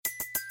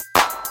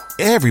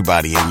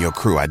Everybody in your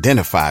crew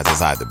identifies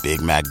as either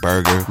Big Mac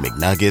Burger,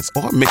 McNuggets,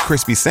 or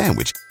McCrispy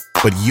Sandwich.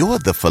 But you're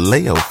the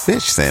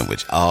Filet-O-Fish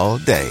Sandwich all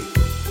day.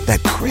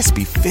 That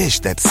crispy fish,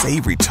 that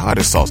savory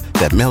tartar sauce,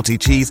 that melty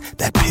cheese,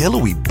 that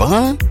pillowy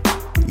bun.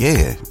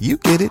 Yeah, you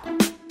get it.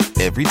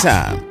 Every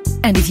time.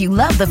 And if you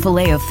love the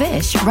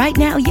Filet-O-Fish, right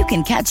now you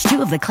can catch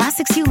 2 of the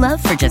classics you love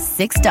for just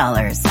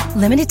 $6.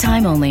 Limited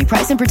time only.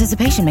 Price and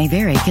participation may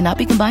vary. Cannot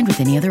be combined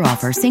with any other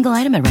offer. Single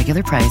item at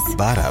regular price.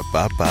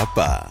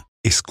 Ba-da-ba-ba-ba.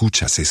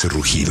 ¿Escuchas ese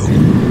rugido?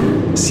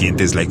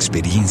 ¿Sientes la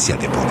experiencia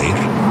de poder?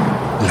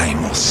 ¿La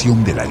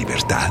emoción de la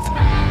libertad?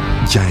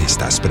 Ya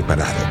estás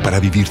preparado para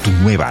vivir tu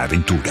nueva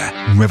aventura.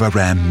 Nueva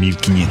Ram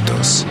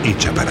 1500,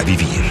 hecha para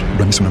vivir.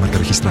 Ram es una marca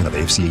registrada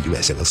de FCA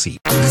US LLC.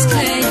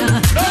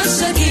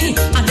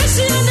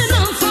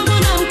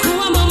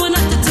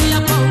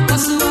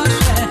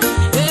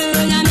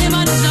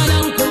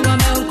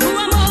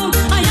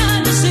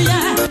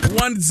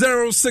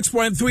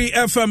 106.3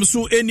 FM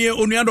so eni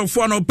onuado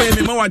fo no pay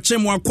me ma wa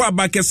chem wa kwa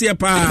ba kese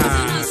pa.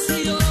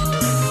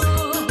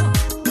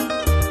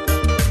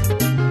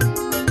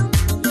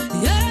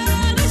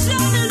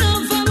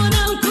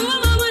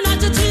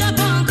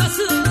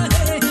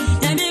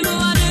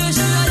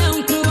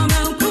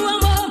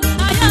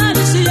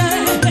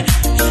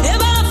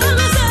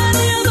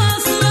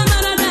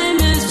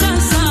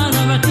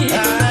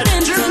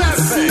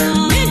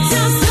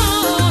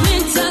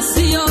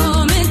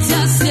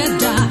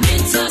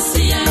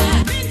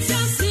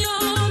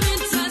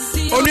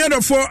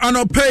 For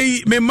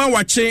anopay me ma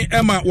wache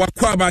ema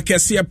wakwaba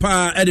kese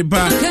pa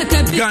ediba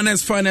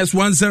Ghana's finest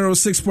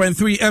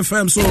 106.3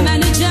 FM. So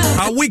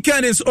our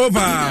weekend is over.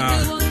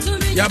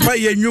 Yaba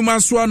ye nyuma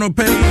so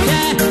anopay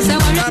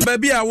na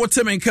baby a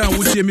wote menka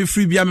wutie me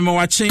free bia me ma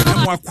wache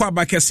ema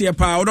wakwaba kese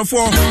pa order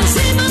for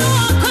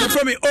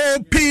from me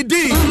OPD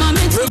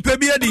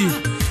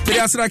OPBD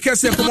Asra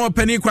kese komo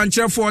penny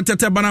kwanchere for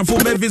tete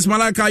banafo Mavis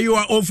Malaka you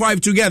are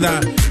 05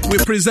 together we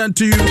present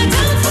to you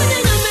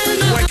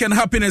Work and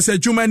Happiness at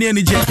Jumani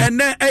Energy and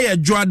then a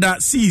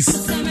Joada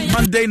Seas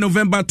Monday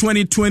November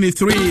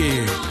 2023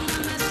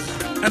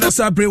 and a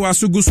Sabre was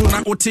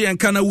Sugusuna Oti and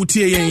Kana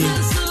Uti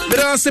but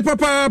I say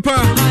papa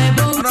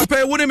and I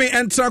pay wouldn't me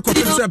enter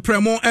Copinsa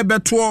Premo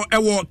Ebetor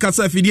Ewo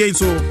Casa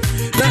Fidieso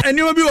and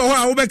you will be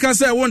a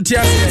because I won't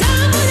tell you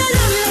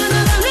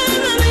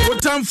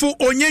time for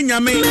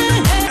Onyame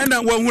and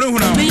that one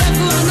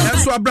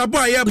that's what Brabo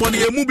Ayebon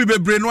a movie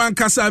bebre no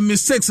ankasa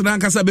mistakes na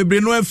ankasa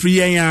bebre no free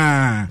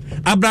ya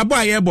Abrabo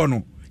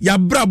Ayebon ya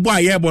Brabo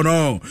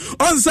Ayebon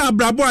onsa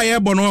Brabo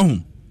Ayebon ho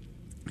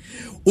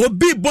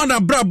obi bona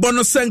Brabo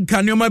no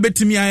senka nyoma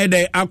betimi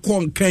ayede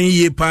akon kan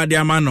ye pa de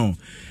amano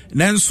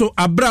nanso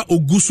abra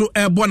oguso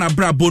ebo na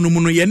Brabo no mu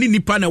no ye ni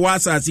nipa na wa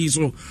asase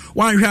so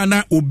wanhwa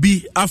na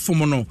obi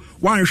afom no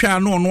wanhwa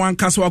na ono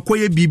ankasa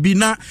wakoye bibi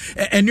na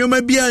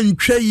enyoma bia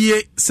ntwa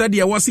ye sade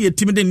ye wose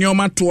yetimi de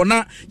nyoma to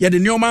na ye de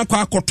nyoma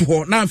akwa akoto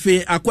ho na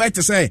afi akwa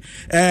ete se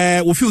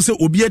wo feel se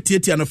obi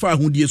atietia no fa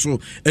ahodie so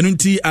enu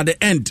nti at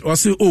the end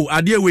wose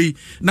ade we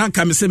na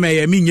nka me se me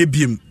ye menye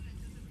biem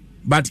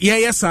but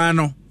ye yesa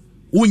no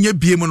wonye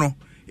biem no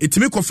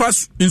etimi kofa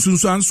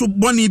nsunsuanso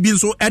boni bi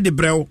nso ede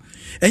brew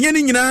enye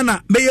ni nyina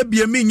na meye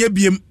biem nye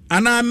biem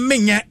ana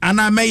menye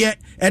ana meye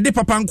ede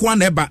papa nko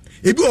na eba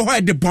ebi wo ho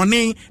ede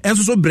boni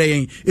enso so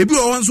breyen ebi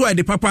wo ho nso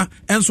ede papa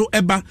enso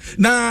eba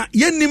na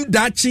yenim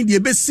daachi de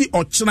ebesi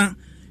ochena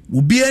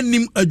obi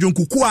anim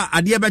adwonkuku a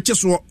ade ebeche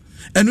so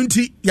enu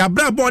nti ya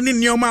bra boni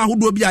nioma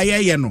ahodo bi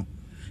ayeye no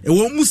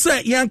ewo mu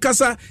say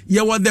yankasa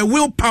ye was the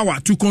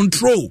willpower to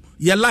control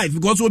your life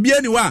because obi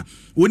aniwa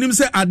wonim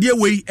say ade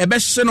we ebe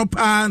hye no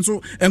pa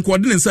nso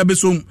enkode ne nsa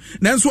besom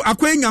nanso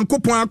akwan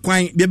nyankopon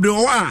akwan bebre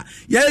wo a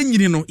ya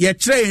nyini no ye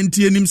kire ye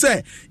ntie nim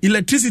say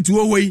electricity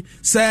wo we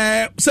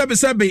say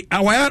sebe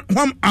awaya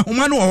hom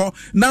ahoma no ho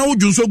na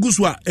wodwunso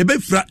gusu a ebe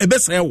fira ebe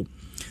sew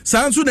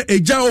sanso na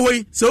eja wo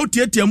we say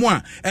otietie mu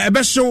a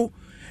ebe hyew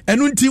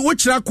enu nti wo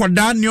kira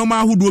koda neoma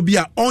ahodo bi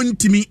a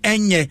ontimi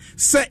enye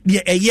se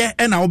de eye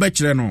na wo be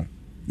kire no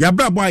ya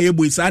brabo aye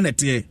boy sa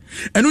nete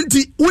enu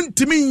nti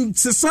untimi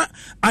sesa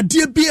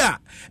ade bi a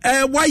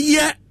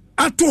waye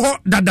ato ho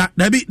dada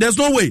dabi there's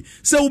no way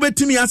se wo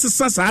betimi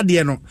asesa sa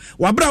ade no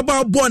wa brabo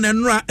abo na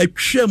nura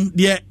atwam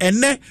de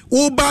ene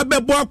wo ba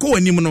bebo akọ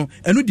anim no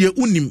enu de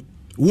unim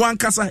one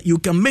kasa you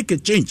can make a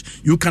change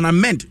you can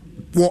amend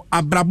for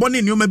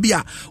abrabone neoma bi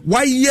a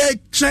waye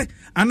che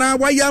ana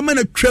waye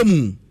amana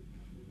twam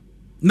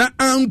na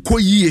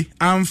ankoyie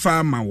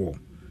amfa mawo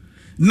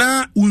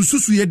na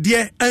unsusu ye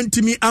de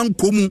antimi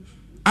ankomu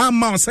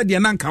ama osade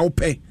na nka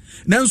wope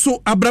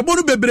nanso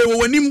abrabonu bebre wo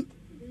wanim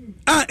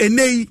a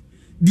enei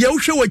de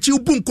wohwe wachi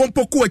ubu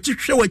nkompoko wachi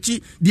hwe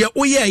wachi de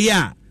oye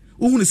ya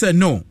uhunu se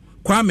no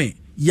kwame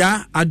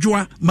ya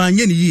adwoa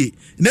manye ne yie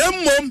na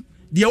mmom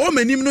de wo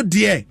manim no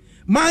de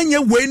manye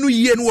wenu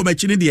yie no wo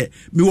machi ne de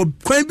me wo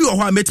kwan bi wo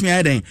ho a metimi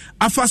ayeden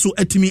afa so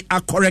atimi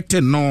a correct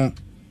no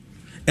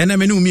ena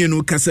me ne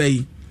umienu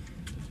kasai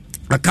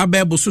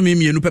akabe bosumi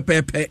mienu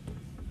pepepe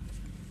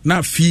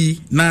na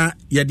fi na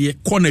yede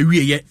kona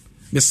wieye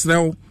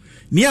mesrew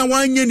ni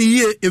awanye ni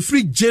ye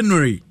every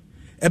January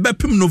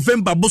ebepem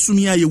November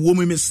bosumi a ye wo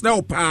me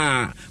mesrɛ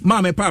pa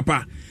ma me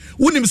papa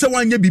wonim sɛ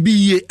wanye bibi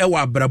yie e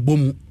wa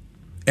abrabom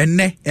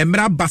enne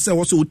emra base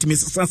wo so utimi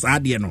sesa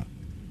saade no.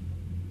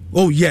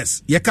 Oh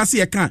yes, ye kase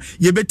ye kan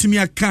ye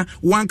betimi aka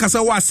wan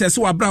kasa wa assess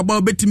wa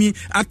braba betimi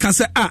aka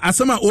sɛ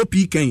asema OP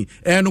kan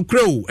no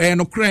kreo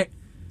no kre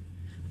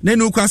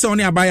nenu kwasa one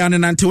abaya ne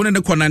nante one ne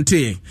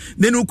konante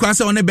nenu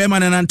kwasa one bema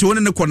ne nante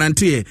one ne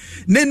konante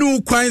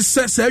nenu kwan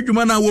sɛ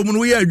adwuma na wo mu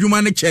no ye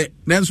adwuma ne kye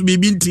nanso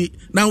bibi nti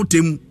na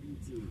wotem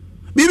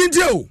bibi nti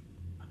o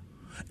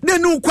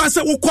nenu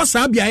kwasa wo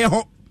kosa bia ye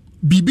ho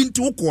bibi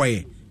nti wo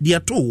koye de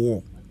ato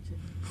wo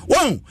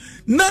won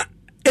na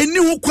eni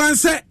wo kwan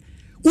sɛ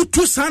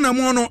utu sana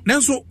mono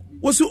nanso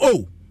wosi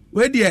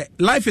we there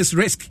life is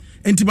risk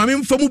enti mame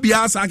mfamu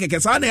bia sa keke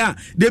sa na ya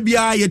de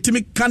bia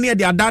yetimi kane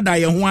de adada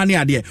ye ho ane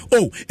ade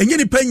enye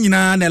ni pa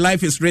nyina na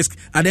life is risk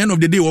at the end of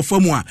the day wo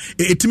famu a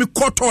etimi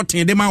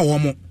kototen de ma wo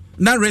mo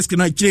na risk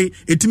na che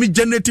etimi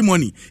generate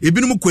money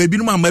ebinum ko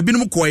ebinum ama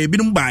ebinum ko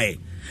ebinum bae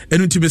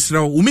enu ti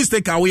besra wo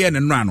mistake awe ne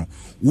no ano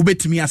wo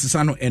betimi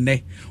asesa no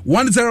ene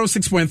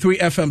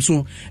 106.3 FM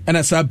so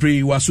ena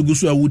sabri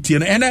wasugusu awutie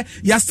no ene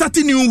ya start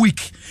new week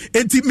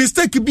enti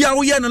mistake bia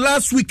wo ye no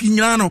last week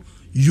nyina no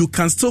you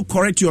can still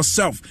correct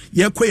yourself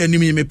ye kwa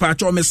animi me pa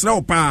cho mesra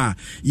wo pa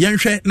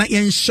yenhwe na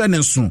yenhye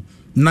ne so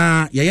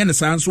na ye ne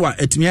sanso a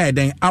etimi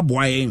ayeden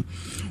aboaye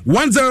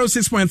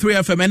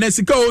 106.3 FM ene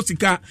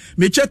sika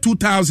meche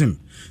 2000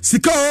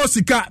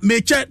 sika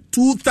meche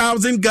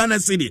 2000 Ghana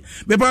cedi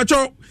me pa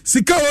cho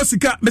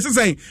sika me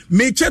say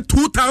meche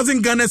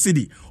 2000 Ghana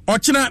cedi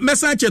ochina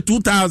message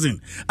 2000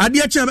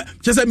 ade ache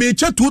say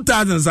meche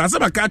 2000 sa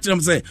ba ka kire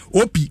say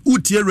opi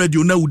utie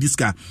radio na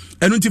udiska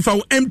enu nti fa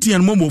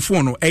MTN momo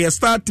phone no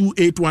star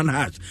 281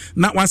 hash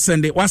na wa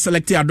send it wa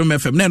select Adom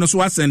FM na no so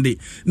wa send it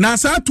na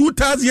sa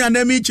 2000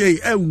 na meche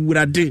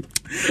ewurade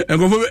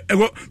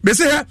ego be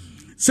say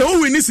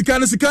we ni sika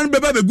no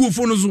beba be go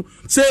phone so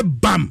say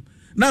bam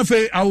na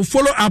fe I will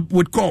follow up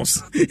with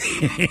calls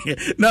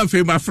na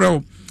fe my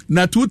friend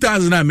na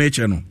 2000 a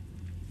meche no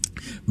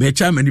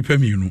mecha manipa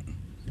mienu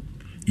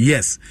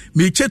yes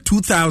meche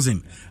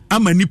 2000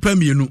 ama nipa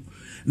mienu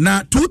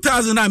na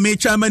 2000 a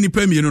mecha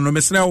manipa mienu no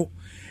mesrew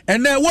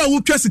ene wa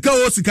wutwa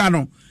sika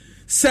no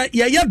se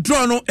ye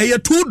draw no ye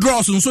 2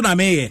 draws nso na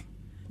meye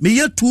me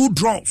ye 2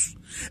 draws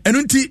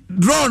enu nti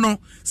draw no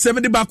se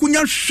me de ba kunya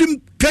hwim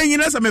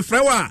kanyina se me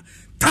frew a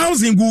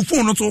 1000 gu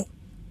phone no so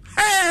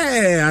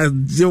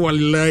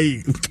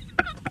wallahi.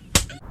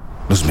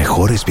 Los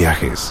mejores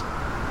viajes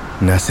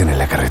nacen en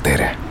la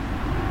carretera,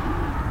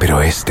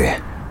 pero este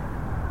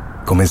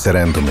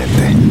comenzará en tu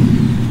mente.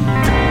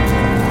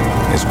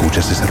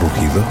 ¿Escuchas ese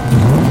rugido?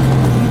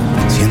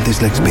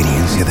 ¿Sientes la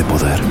experiencia de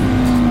poder?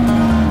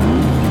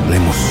 ¿La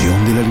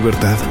emoción de la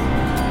libertad?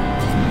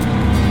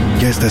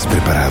 Ya estás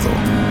preparado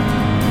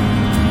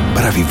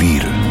para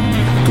vivir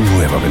tu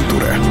nueva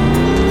aventura.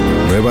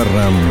 Nueva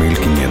Ram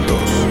 1500.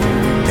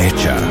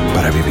 Hecha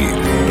para vivir.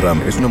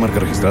 Ram es una marca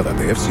registrada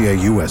de FCA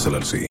US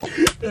LLC.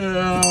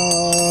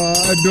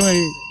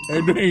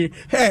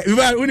 Hey,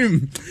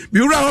 unim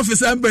biura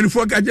office am ben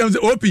for ka jam say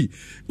OP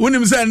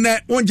unim say na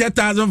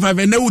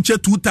 1500 na uche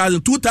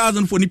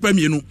 2000 for nipa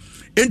mienu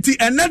enti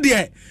ena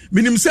de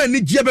minim say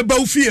ni gie beba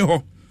ufie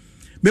ho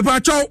me pa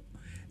chaw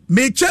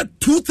me che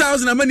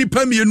 2000 ama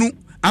nipa mienu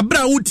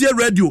abra utie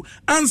radio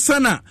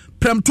ansana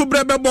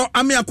premtobre bebo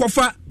ame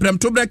akofa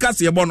premtobre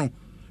kase ebo no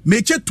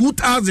me che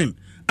 2000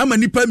 ama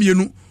nipa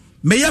mienu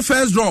me ye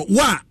first draw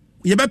wa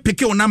ye be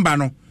pick your number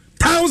no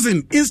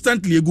 1000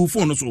 instantly a good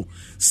phone so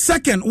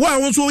second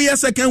also your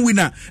second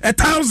winner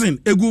 1000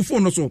 a good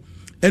phone so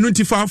and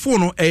 25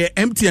 phone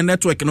MTN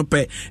network no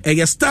pay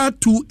star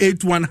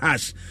 281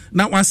 hash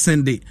now we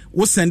send it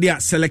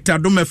select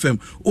Adom FM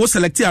o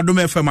select Adom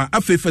FM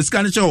afi first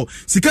scan show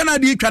sikana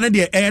di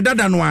Canada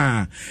dada no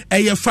a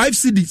 5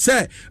 CD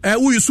say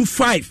we use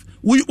 5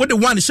 we the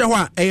one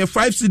shower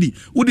 5 CD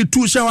we the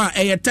 2 shower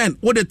 10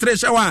 we the 3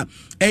 shower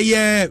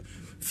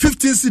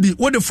 15 CD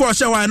what the 4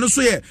 shower no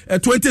so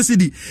 20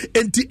 CD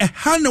enti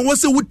ehana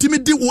was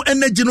wutimi di wo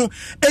energy no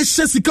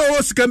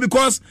sika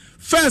because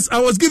first I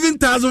was given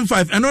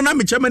 1,500 and na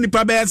me chama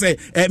nipa be say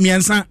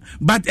miensa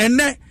but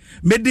enne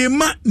me de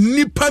ma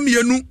nipa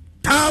mienu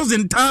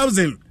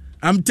 1,000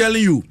 I'm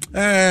telling you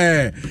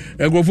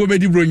egofo be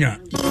di bronya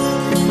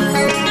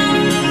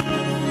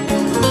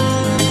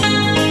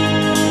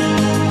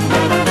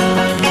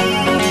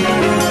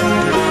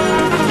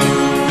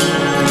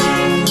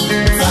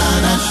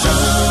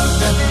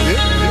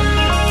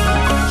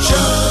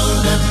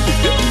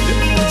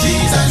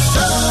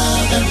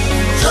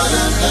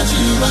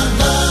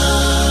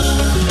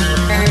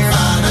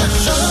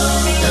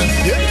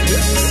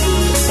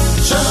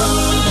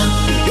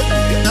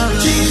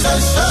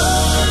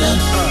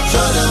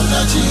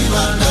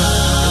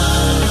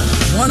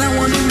One I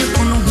want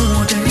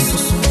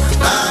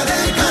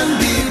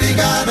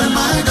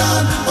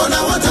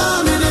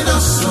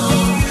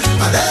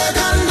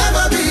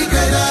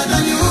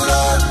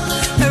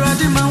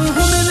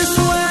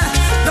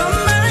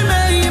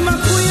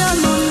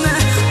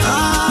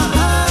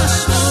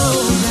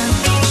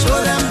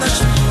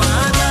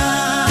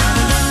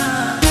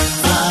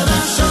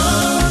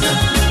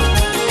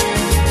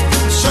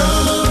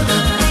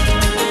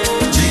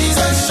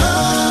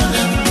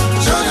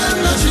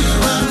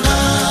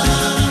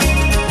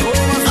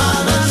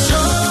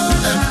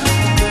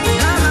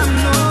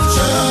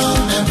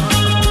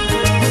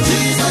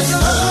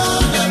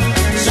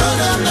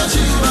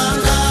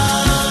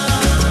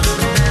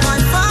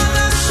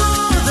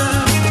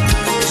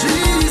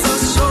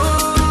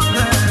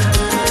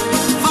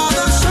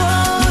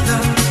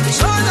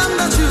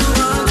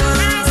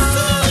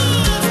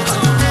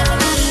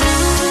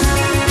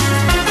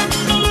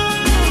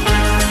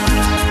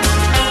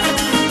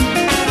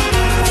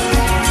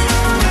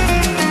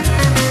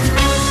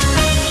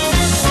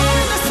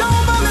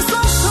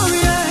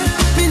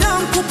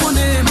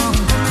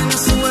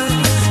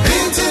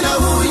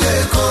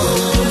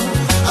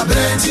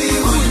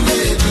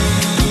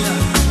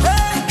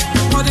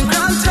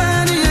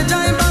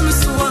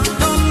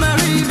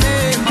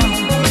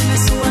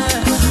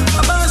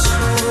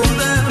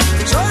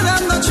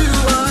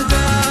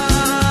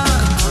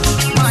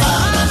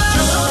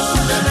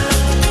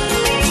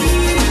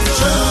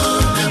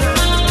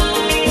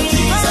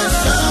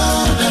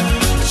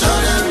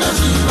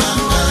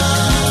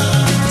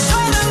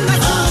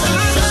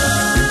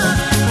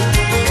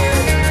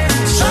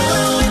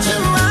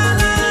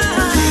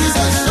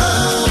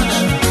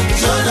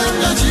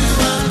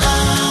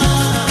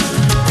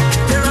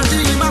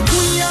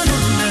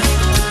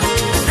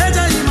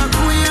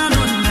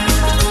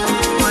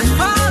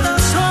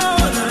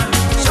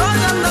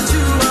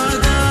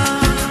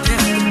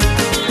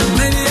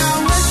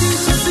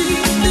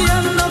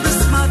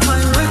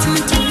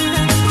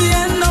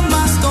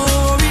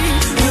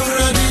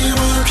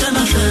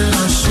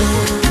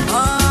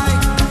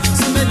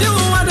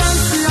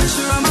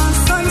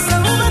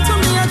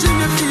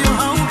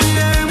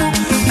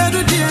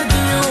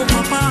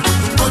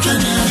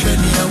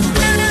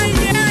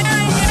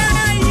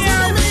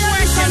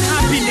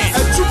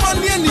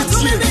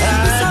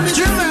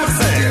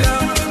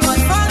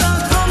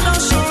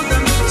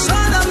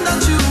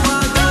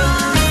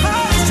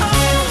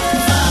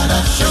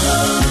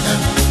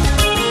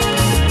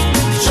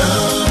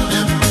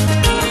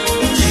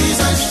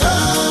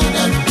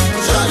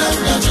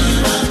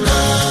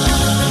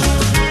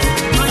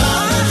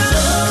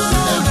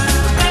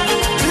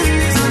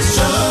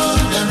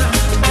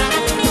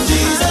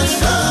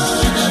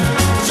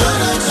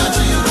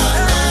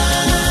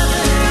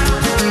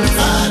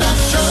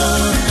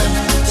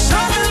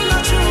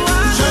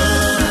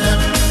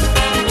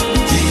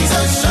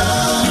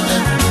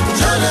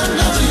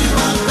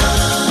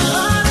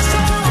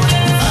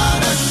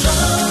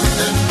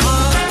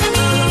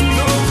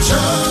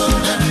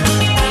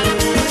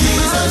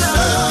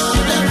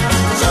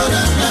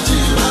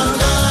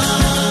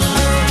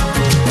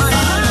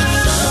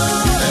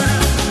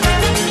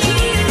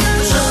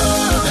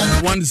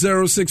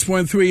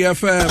 106.3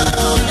 FM.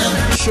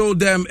 Show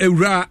them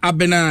Era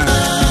Abena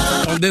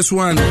on this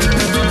one.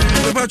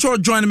 If you're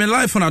joining me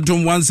live on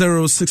Adom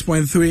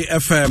 106.3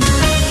 FM.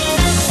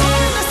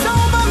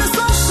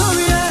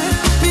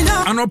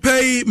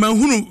 Anopay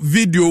mahunu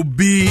video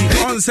bi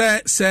on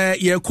say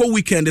ye ko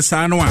weekend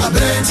sa no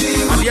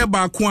a ye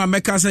ba ko a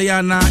meka say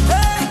ya na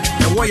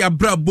wo ya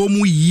brabo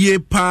mu yie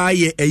pa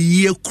ye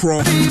ayie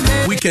kro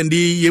weekend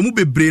ye mu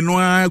bebre no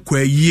a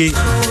kwa yie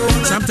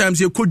sometimes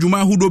ye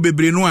kodwuma hudo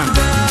bebre no a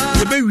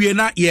ye be wie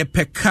na ye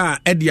peka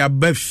e de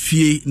aba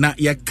fie na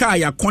ye ka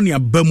ya kone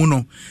aba mu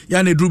no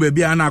ya na duru ba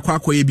bia na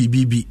akwa ye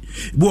bibibi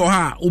bi o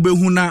ha wo be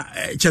hu na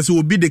chese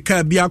obi de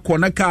ka bia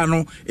kona ka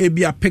no e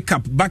bia pick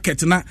up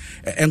bucket na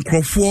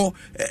enkrofo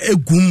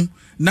egum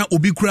na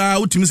obi kura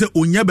utimi se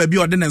onya ba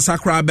bia ode ne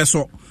nsakra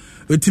beso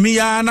utimi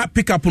ya na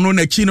pick up no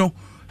na chi no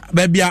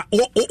babia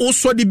o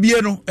so de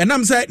bie no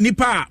enam se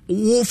nipa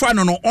wo fa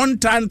no on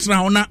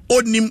tantra na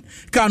onim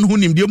ka no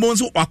hunim de mo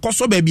nso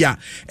akoso babia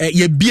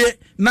ye bie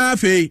na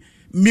afei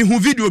mi hu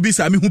video bi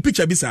sa mi hu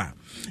picture bi sa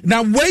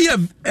na way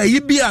yi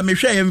bia me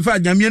hwe ye mfa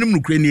nyame no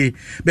nukre nie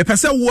be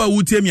pese wo a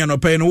wutie mi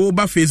anopai no wo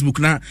ba Facebook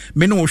na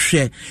me no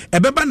hwe e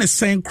beba ne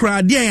sen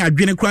kra de an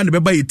adwene kra ne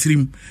beba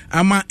yetrim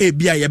ama e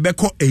bia ye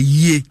beko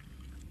ayie.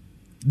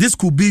 This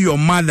could be your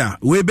mother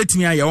we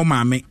betimi aye o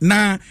maame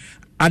na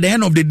at the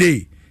end of the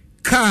day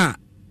car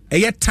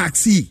a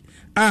taxi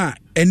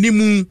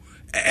enimu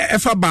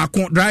efa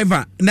baako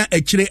driver na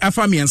akire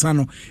afa miensa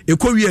no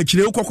ekowi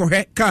akire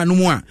ukokohwe car no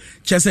mu a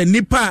chese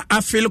nipa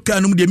afil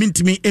car no mu de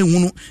mintimi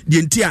enhunu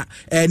de ntia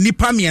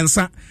nipa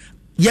miensa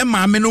ye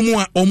maame no mu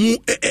a omu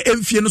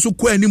emfie no so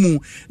kwa animu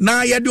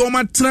na ye de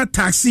omatena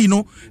taxi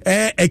no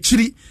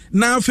akiri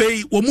na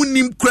afei omu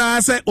nim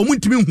kra se omu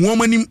ntimi hu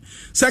omanim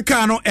se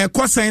car no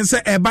ekosen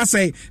se eba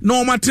se na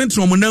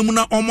omatena omunam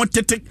na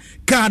omotete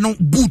car no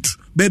boot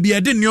baby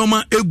ade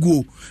nioma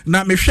ego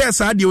na me hwe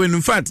sa de when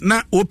in fact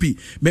na opi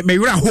me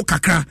wira ho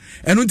kakra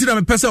eno nti na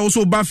me pesa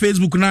also ba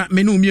Facebook na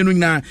me ne umie no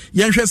na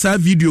ye hwe sa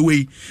video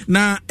we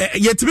na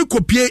yetimi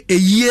kopie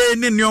eyie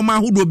ne nioma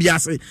hodo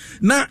biase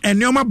na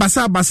nioma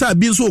basa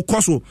bi nso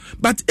koso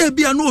but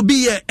ebia no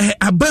obi ye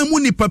abamu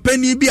ni papa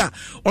ni bia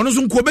ono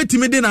so nko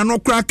betimi de na no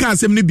kra ka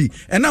asem ne bi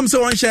enam se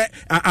won hye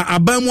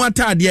abamu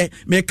atade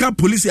me ka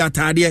police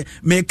atade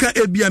me ka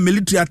ebia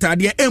military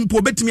atade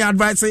empo betimi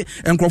advice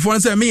enkrofo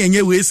se me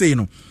yenye we say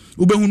no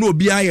ubehu no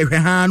obi aye hwe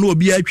ha no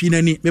obi atwi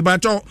nani me ba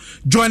to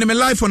join me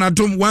live on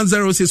Adom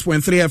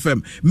 106.3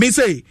 FM me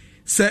say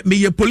me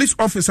ye police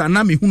officer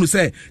na me hunu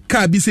say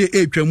car bi say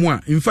etwamu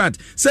a in fact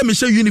say me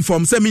share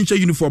uniform say me share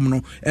uniform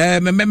no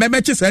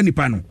me che say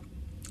nipa no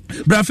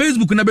bra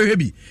Facebook na behwe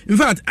bi in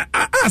fact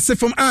I say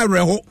from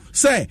areho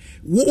say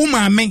wo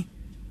maame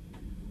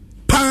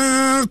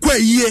pa kwa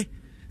yie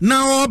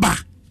na oba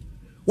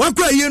wa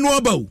kwa yie no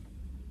oba o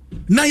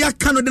na ya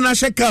kano de na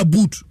sheka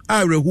boot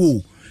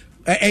areho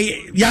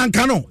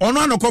yanka no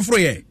ono anokofro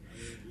ye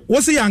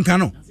wo se yanka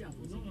no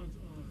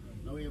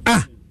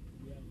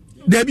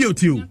debi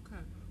otio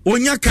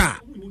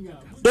onyaka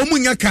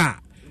omunyaka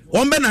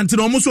ombe nante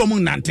no omuso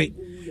omunnante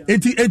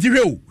enti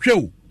hwew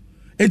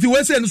enti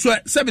we se nso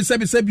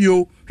sebi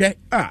o hwe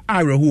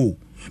areho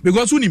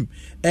because unim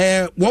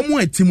wo mo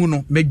atimu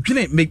no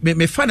medwene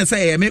me fa ne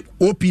say me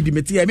OPD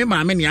meti me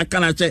maame ne aka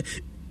na che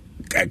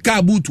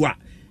ka boot a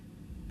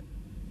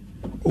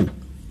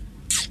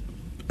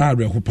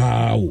areho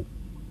pa o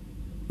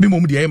me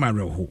mom de ma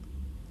areho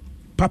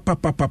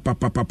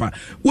papa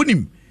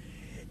unim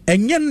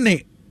enye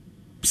ne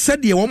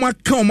said ye woma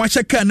ka o ma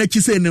cheka na chi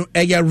say no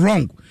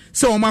wrong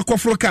so o ma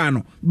kofro ka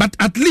no but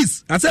at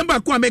least asemba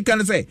ko ameka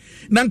ne say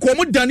na nko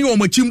mo dane o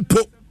ma chimpo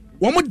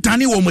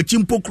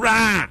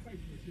kra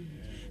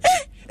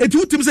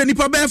etu tim say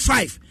nipa be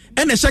 5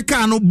 ene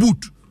cheka no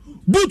boot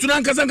na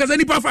nkasa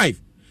nipa 5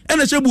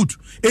 ene che boot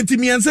enti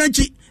miensa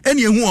chi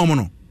ene ehu o mo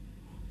no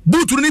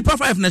boot nipa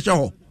 5 na che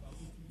ho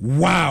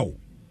wow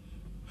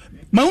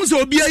ma hu se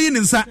obi ayi ne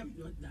nsa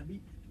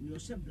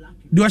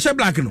do she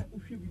black no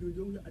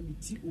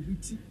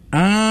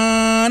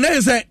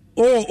na say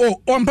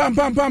pam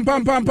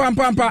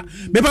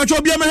be pa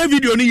cho bia ma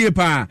video ni ye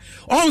pa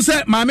on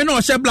say ma me na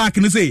o she black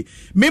ni say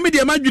me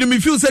de ma dwene me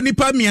feel say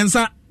nipa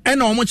miensa e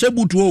na o mo che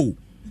butu o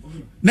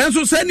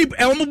nanso say ni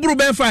e mo buru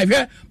be 5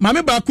 he ma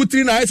me ba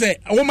kutiri na say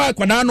o ma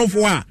akoda no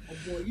fo a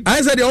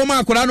I say de o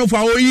ma akoda no fo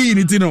a o yi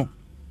ni ti no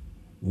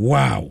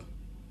wow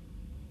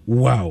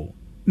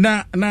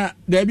na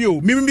there be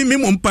o me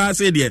mo mpa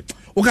say de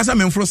o kasa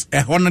me mfro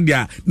ho no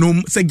dia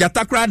no se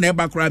gata kra na e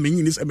ba kra me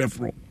nyini se me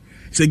fro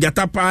se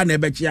gata pa na e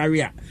ba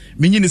chiare a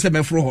me nyini se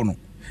me fro ho no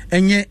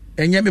enye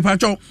me pa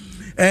cho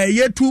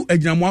yetu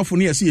agyinamoafo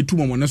no yesi yetu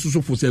momo ne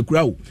soso fo se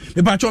kura o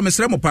me pa cho me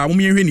sere mo pa mo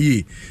yehwe ni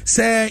ye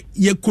se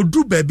ye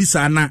kodu ba bi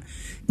sa na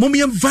mo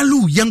me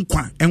value ye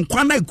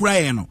nkwa na kura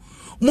ye no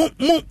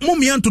mo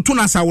me ntoto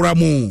na sawra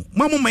mo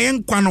me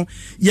nkwa no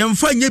ye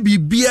mfa nya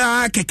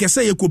bibia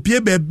kekese ye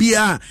kopie ba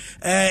bia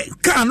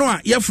ka no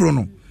a ye fro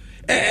no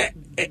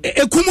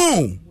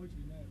ekumo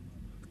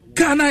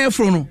ka na ye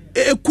fro no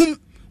ekum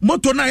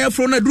moto na ye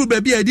fro na duru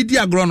ba bia didi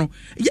agro no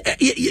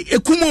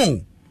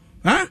ekumo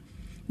ha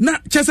na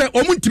chese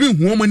omuntimi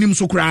hu omanim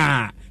so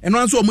kra eno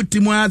anso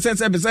omutimu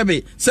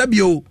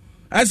sebio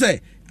I say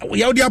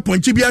ya odi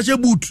aponchi bi ahye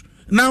boot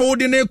na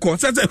odi ne ko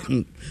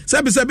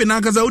sebe na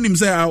akaza onim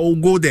say I will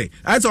go there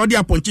I say odi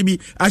aponchi bi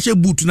ahye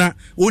boot na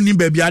onim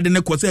ba bi ade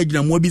ne ko say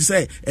agina mo bi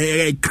say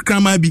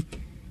krama bi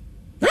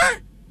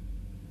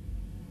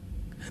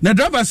na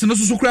drivers no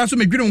so kra so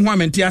medwene ho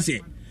amenti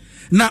ase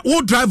na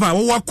wo driver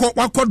wo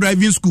wakọ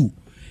driving school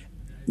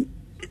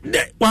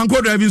one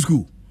go driving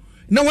school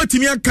na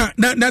watimi aka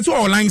that's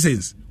all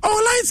license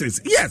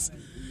yes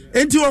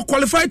and you are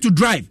qualified to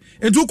drive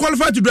and you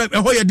qualified to drive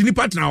ho ya dini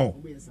partner ho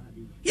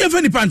ye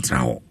fa ni partner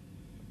ho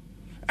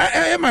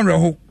e ma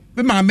reho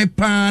be ma me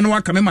pa na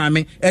waka me ma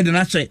me e de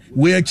na hye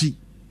we achi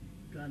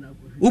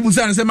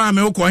ubusa se ma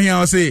me wo ko hia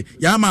o se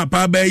ya ma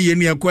pa ba ye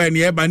ne ko ne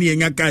e ba ne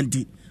nya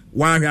kanti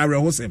wa hwa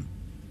reho sem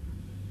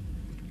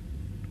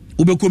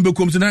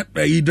ubekom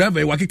na you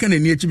driver wakeka na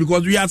ni achi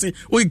because we say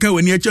o ka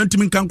wani achi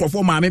ntimi kan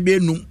krofo ma me be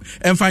enum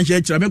emfa hye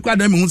akira me kwa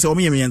da me hu se o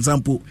me ye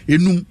nsampo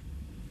enum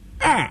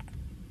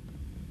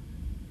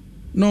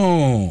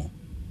no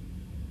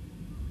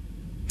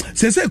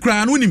se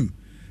kra no nim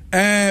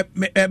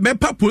me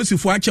pa police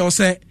fo ache o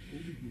se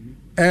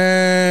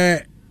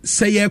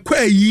se ye kwa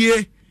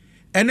yie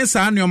ene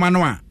sa anoma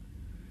no a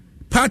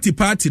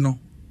party no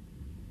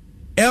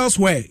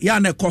elsewhere ya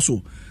na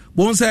koso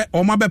bon say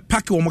o ma be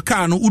pack o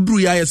car no uduru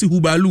ya yesi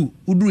hubalu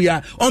uduru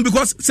ya on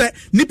because say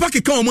nipa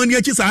keka o mani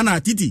achi sa na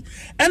titi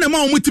ene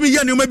ma o mutimi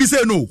ya ne o ma bi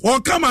say no o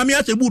ka ma me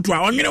ache butu a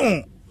onwene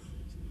ho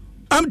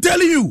I'm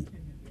telling you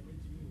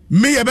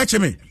me ye beche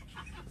me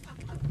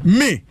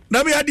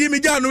na be adi me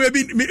janu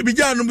be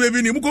janu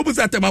be ni muko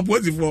busa tema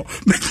posi for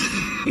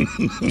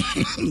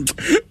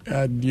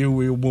adi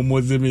we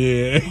momoze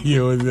me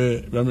yo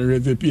ze ba me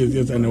rete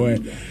PS and why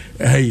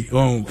hey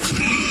oh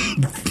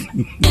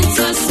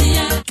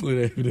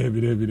Bire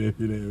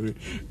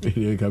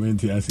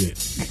kamenti ase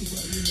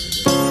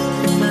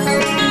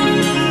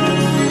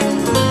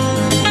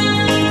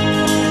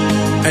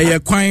eye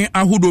kwan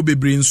ahodo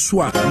bebre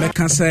nso a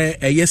meka se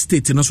eye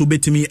state no so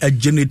betimi a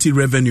generate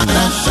revenue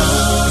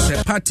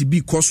se party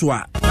bi koso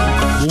a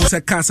wo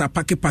se kasa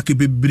pake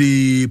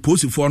bebre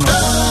posifo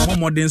no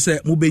modern se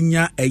mo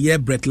benya eye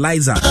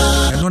breathalyzer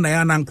eno na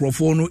ya na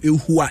nkrofo no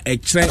ehu a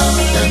ekre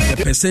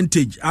the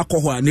percentage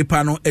alcohol a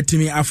nipa no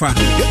etimi afa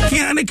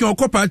kian ne ki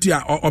okọ party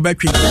a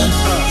obetwe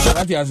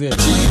party ase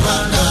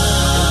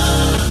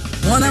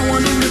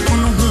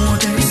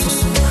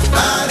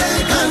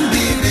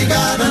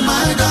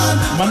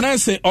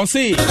Manase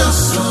osi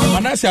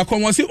Manase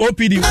akomo si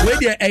OPD we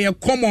dey eye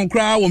common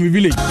cry wo me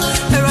village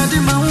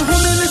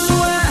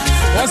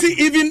osi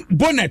even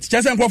bonnet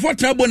just enkrofo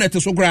tra bonnet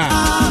so cry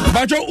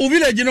bacho o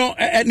village no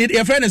need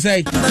your friend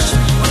say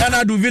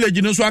na do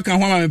village no so aka ho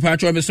ma me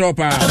pacho me sro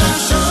pa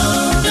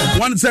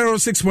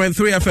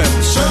 106.3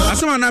 FM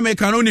asema na me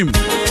kanonim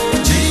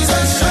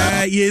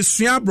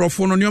Yesua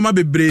brofo no nyoma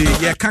bebre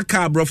ye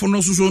kaka brofo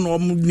no so no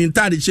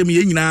nintade chem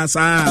ye nyina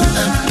saa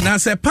na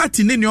se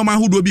party ne nyoma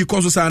hodo bi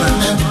koso saa na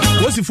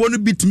wosifo no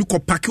bitimi ko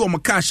pake o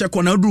maka hye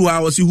ko na duru ha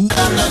wosi hu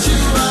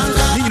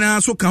ni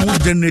nyina so kan ho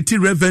generate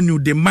revenue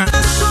de ma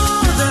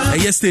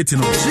ye state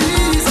no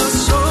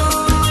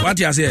what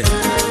you say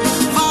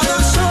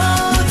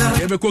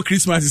ebe ko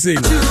Christmas say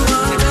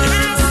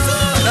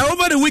na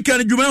over the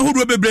weekend juma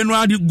hodo bebre no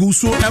ade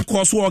guso e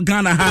koso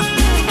Ghana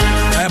ha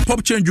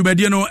pop change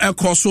jumedie no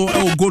ekoso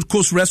Gold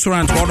Coast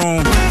restaurant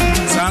ono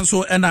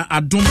sanso ena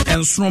adum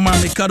ensroma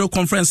Mikado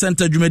Conference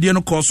Center jumedie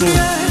no koso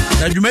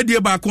na jumedie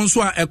ba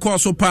konso a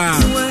ekoso pa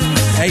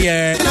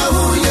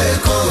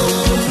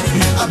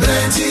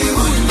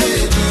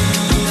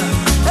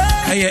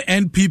eye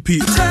NPP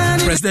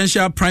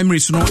presidential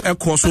primaries no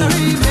ekoso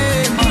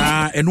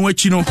na eno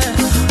achi no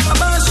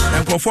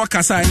enkofo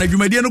kasa na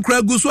dwumadie no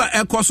kura guso a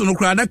ekoso no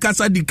kura na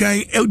kasa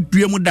dikan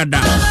eduemu dada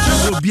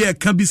obi e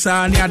ka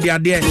bisa ne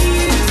ade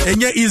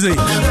enye easy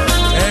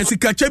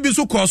sikachebi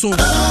so koso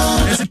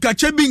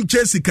sikachebi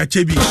nche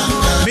sikachebi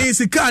me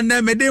sika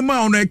na me de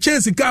ma ono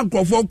eche sika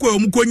enkofo ko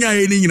omukonya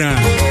ye ni nyina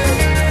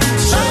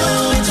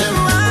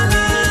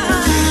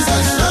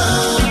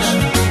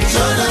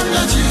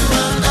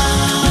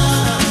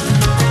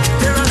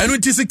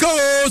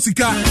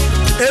sika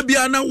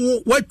ebia na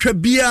watwa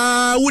bia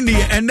woni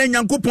enne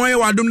nyankopon ye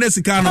wadom na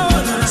sika no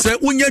se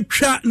unya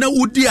twa na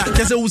udi a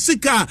kese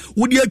usika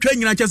udi atwa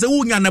nyina kese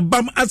unya na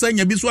bam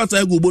asanya bi so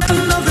asa goboto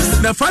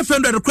na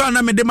 500 kra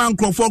na me de man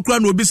crofo kra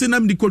na obi se na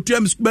me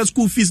dikotua me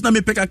school fees na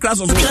me peka class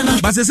so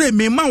but se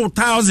me ma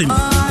 1000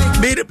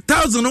 me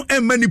 1000 no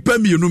emani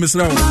pami no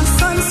mesra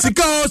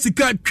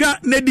sika twa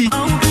na di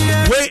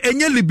we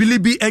enye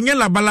libilibi enye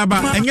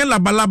labalaba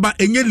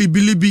enye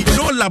libilibi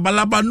no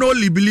labalaba no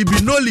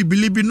libilibi no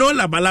libilibi no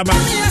labalaba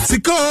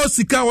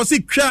sika wasi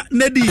twa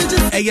nedi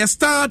eye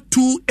star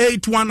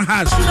 281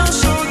 hash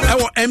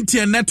ewo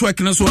MTN network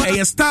no so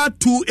eye star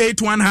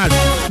 281 hash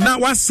na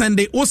wa send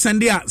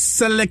a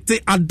select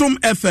Adom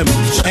FM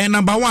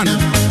number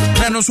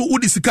 1 na so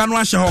udi sika no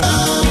ahye ho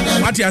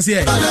what you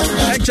say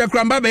e check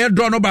ramba be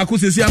draw no ba ko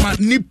sesi ama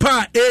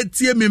nipa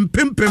etie me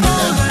mpempem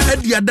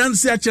edi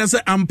adanse a kyerɛ sɛ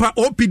ampa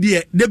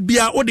OPD de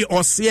bia wo de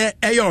ɔse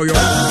ɛyɔyɔ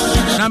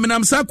na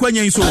menam sa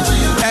kwanya so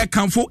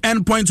kamfo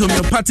endpoint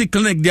homeopathic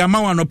clinic de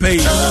amawa no pay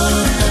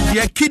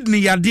the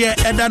kidney yade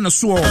eda no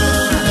so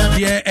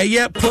the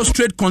eye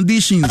prostate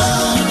conditions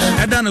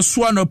eda no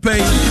so no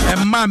pay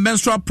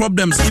menstrual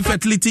problems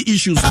infertility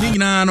issues ni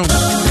nyina no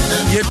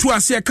ye tu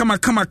ase kama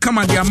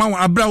de amawa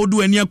abra wo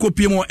do ani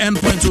akopie mo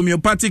endpoint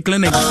homeopathic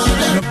clinic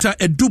Dr.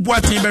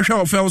 Edubuatin behwe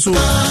ofel so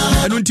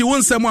enu nti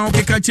wonsem a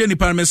okeka che ni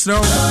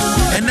parmesrel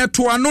ene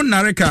to ano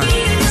nareka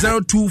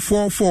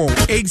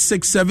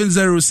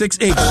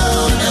 0244867068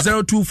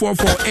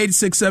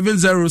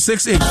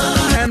 0244867068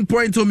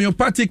 endpoint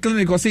homeopathic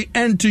clinic or say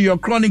end to your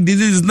chronic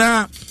disease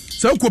now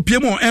so kopie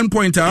mo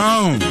endpoint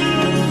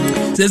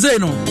say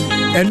no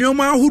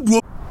enioma hudu.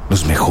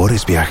 Los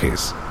mejores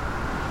viajes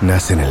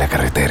nacen en la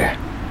carretera,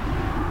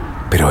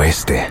 pero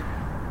este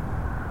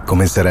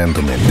comenzará en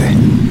tu mente.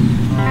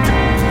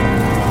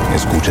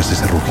 ¿Escuchas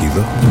ese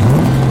rugido?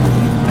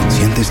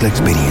 ¿Sientes la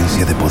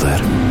experiencia de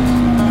poder?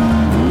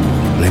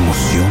 ¿La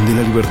emoción de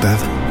la libertad?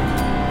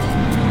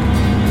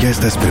 Ya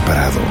estás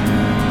preparado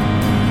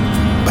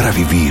para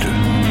vivir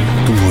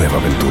tu nueva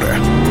aventura.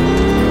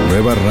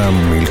 Nueva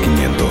RAM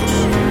 1500.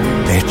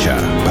 Hecha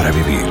para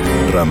vivir.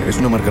 RAM es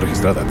una marca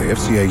registrada de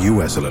FCI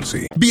US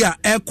LLC. Bia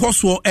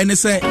ekoswo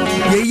enese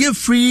ye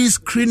free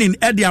screening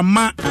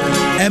ediama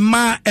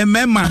emma I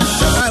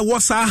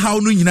was how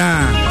no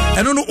nyina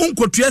eno no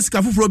unkotua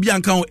sika foforo bia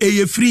nka o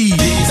eye free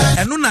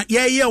eno na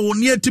ye wo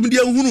ne atim de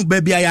hunu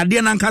ba bia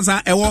yade na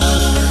nkasa ewo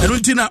eno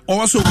ntina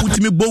oso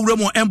utimi bowura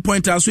mo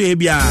endpoint aso ye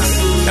bia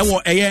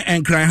ewo eye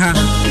enkran ha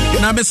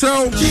na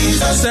besrew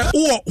se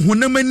wo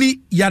hunamani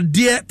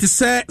yade te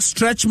se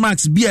stretch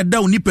marks bia da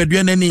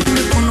onipadua nani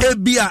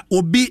ebia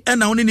obi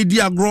ena woni ne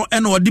di agro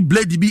ena odi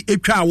blade bi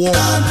etwa awo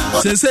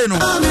sese no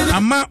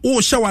ama wo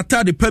hye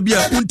watade pa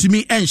bia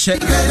untimi enhye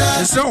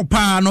se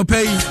pa no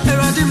pay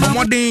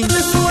omodin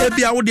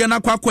ebia wo de na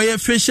kwakoye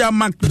facial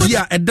mark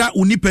bia eda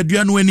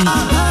onipadua no ani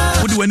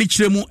wo de wani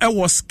kiremu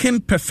ewo skin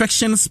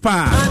perfection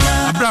spa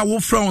abra wo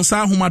from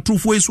sa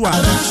homatofo esu a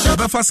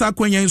obefa sa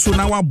kwanya so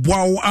na wa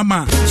boa wo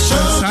ama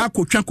sa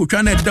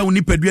kotwa na eda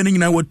onipadua no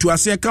nyina watu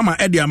ase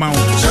kama edi ama wo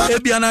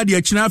ebia na de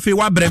akina afi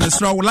wa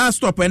bremesra wo last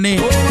stop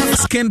ene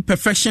Skin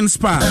Perfection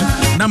Spa.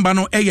 Number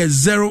no A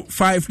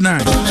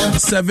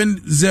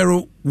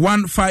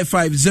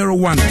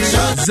 05970155001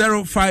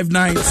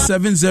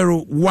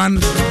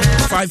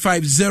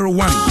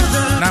 05970155001.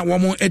 Na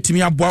womo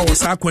etimi aboa wo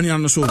sa kwani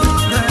no so.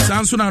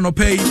 Sanso na no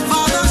pay.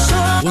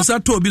 Wonsa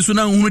to obi so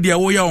na hunu de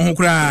wo ya ho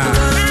kra.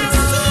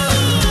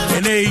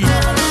 Enei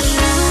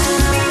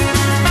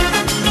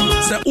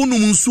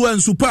unum nsuo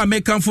ansupa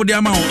amekanfo de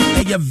ama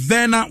eye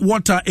Vena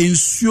water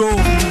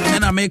ensuo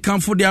na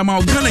amekanfo de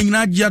ama gana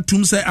nyina gya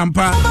tum se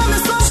ampa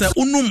se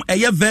unum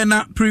eye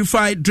Vena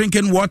purified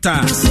drinking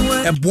water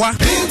eboa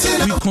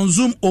we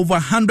consume over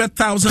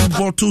 100,000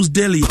 bottles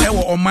daily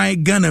ewo omai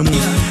Ghana mu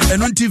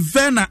eno nti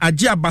Vena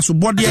agye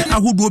abasobode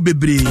ahodo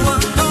bebre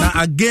na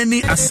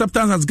ageni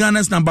acceptance as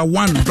Ghana's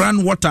 #1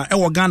 brand water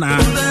ewo Ghana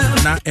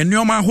na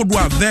enioma ahodo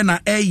a Vena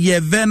eye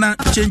Vena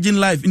changing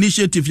life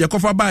initiative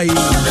yakofa bai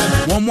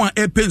womo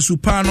epen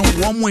supano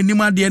womo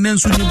enima de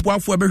nensu ni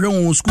boafo ebehwe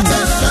won school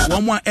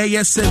womo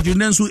eye seju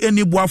nensu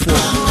eni boafo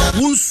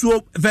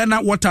wonsuo Vena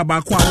water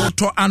ba ko a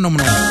woto anom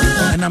no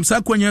enam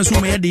sa kwanya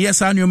so me de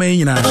yesa nyoma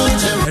nyina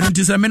enu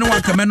nti se me no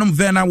wakamenom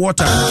Vena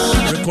water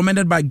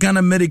recommended by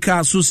Ghana Medical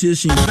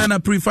Association. Vena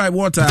purified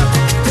water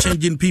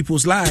changing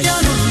people's lives.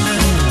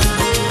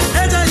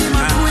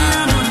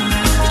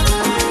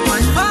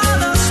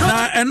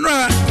 Na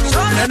enra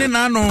eni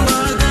nano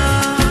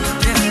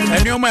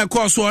enioma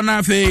ekoso na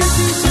afi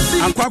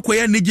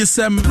akwakoye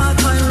nigisem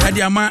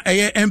ade ama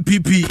eye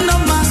MPP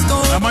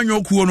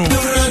amanyokuo no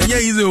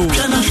enye izo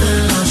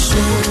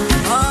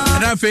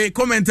na afi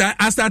commenter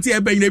astart e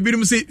ben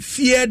ebirum say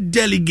fear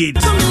delegate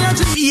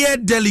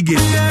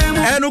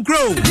eno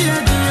crow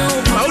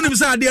ba unim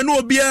say ade no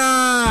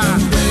obia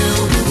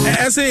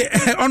say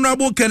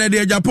honorable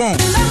Kennedy Japan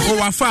o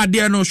wa fa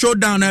ade no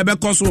showdown na be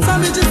koso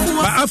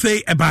ba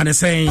afi e ba ne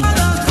sen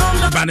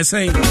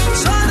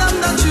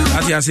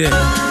as you say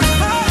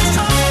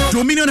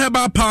Dominion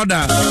Herbal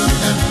Powder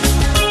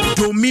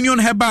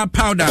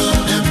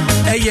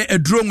eye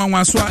edro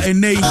nwanwaso a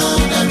enei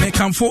me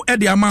kamfo e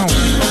de amount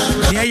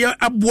eye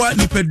aboa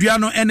nipadua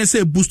no ene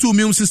se boost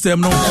immune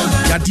system no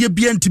yade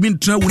bia ntimi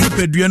ntra wo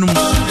nipadua no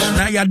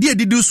na yade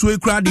edidi so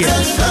ekura de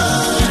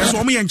so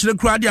omo ye nkyere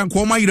kura de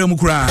anko ma yiram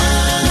kura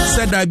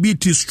said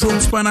diabetes,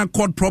 stroke, spinal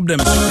cord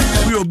problems.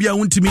 We will be a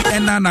untimi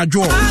ena na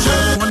jaw.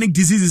 Chronic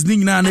diseases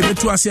ning na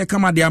nebetu ase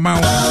kama de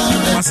amount.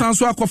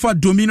 Masanso akofa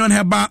Dominion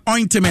Herbal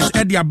ointment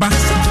e de aba.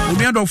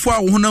 Omi adofo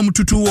a honam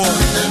tutu wo.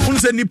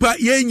 Unse nipa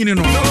ye nyini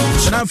no.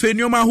 Na fe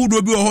nioma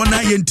hudo bi wo ho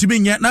na ye ntimi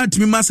nya na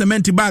ntimi ma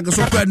cement bag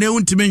so kwa na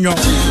untimi nyo.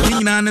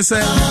 Nyina ne se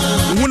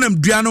honam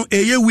dua no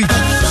eye week.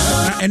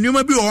 Na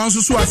enioma bi wo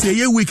nso so ase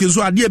eye week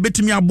so ade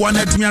ebetimi aboa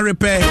na timi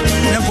repair.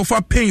 Na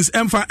kofa pains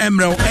emfa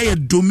emrel e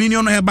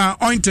Dominion Herbal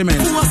ointment.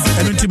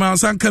 And until my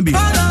son can be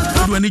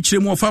do any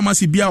chemo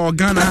pharmacy bia or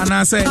Ghana and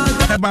I say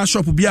herbal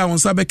shop bia on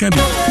Sabekan.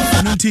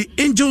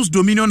 Angels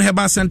Dominion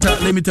Herbal Center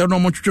Limited no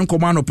much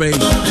command pay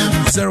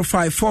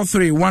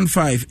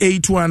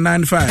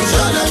 0543158195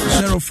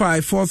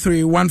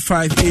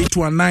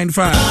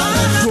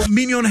 0543158195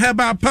 Dominion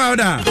Herbal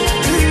Powder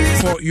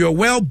for your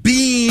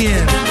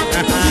well-being.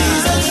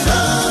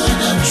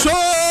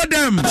 Show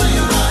them,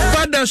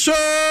 Father,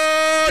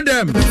 show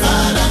them,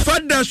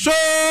 Father,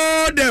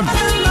 show them.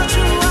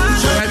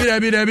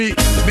 Baby,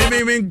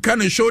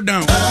 can show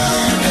down.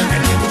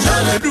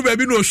 Do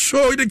baby no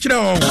show the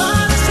child.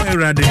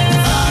 Ready.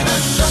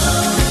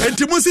 And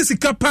Timosi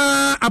sika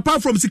pa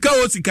apart from sika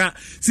o sika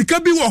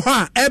bi wo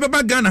ha e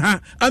beba Ghana ha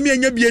ami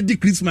anya bi di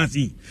Christmas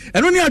yi.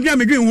 And only adua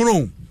me dwen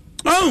horo.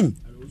 Oh.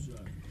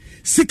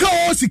 Sika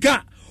o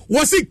sika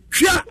wasi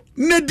twa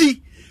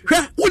nadi.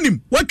 Hwa wonim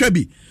watwa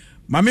bi.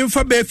 Mame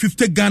mfa be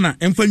 50 Ghana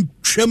emfa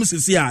twam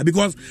sisi a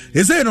because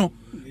he say no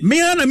me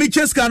na me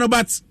cheska no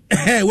but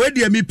where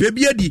dey me pe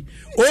biadi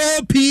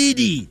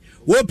OPD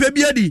wo pe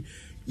biadi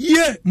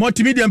ye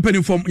multimedia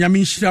mpani from nyame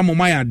nhira mo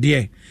maya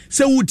de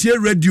se wutie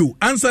radio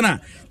answer na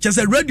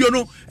chese radio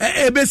no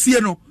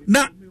ebesie no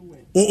na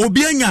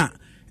obianya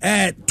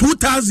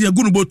 2000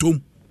 agunu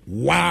bottom.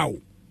 Wow.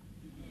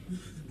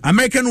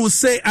 American will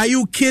say, are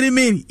you kidding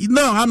me?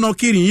 No, I'm not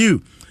kidding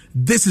you.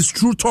 This is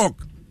true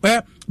talk.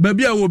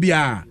 Baby will be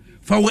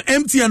for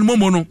MTN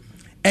Momo no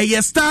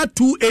star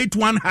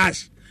 281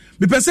 hash.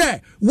 Because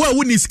say what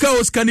would this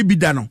chaos can be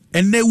done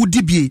and they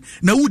would be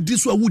now would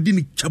this one would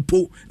in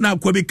chapo now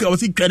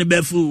because it can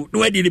be food.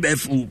 Where did it be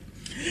food?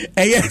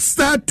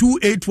 Star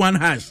 281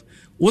 hash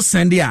was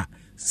send there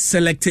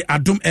select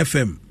Adum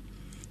FM.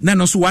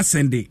 Now so what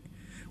send it?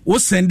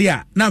 Was send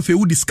there now if you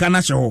would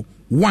scanner show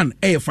 1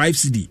 5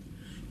 CD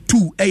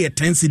 2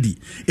 10 CD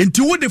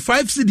into the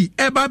 5 CD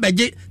ever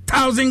budget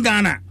 1,000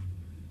 Ghana.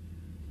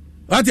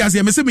 What you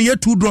say? Me say me here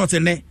 2 draws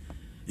in there.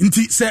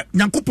 Inti se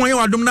Nyankopon ye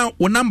wadom na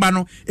wo number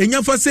no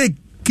enya fa say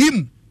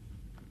kim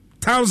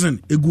 1,000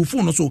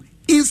 egufu no so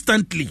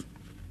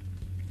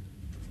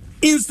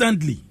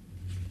instantly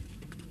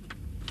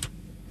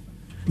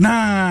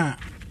na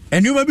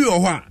enuma bi wo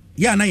ho a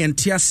ya na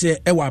yente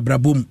ase e wa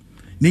abrabom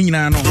ni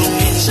nyina no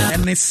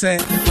ene se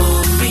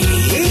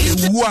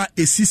wo a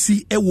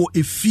esisi e wo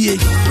efie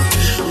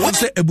wo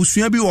se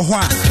ebusua bi wo ho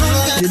a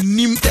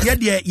yenim ye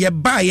de ye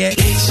ba ye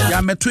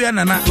ya meto ya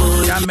nana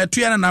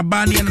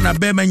ba ne na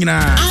ba ma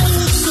nyina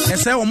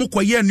ese wo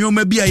mkoye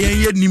nneoma bi a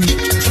ye nim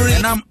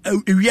nam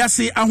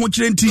wiase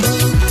ahokyere nti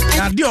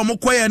na de wo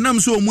mkoye nam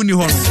so mu ni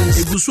ho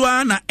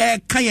ebusua na e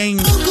kan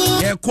yen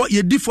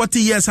ye di 40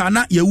 years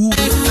ana ye wu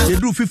ye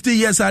do 50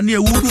 years ana ye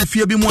wu do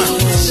fie bi mu a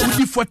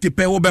di 40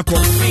 pe wo beko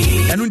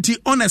eno nti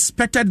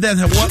unexpected death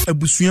wo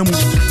ebusua mu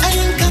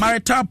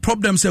marital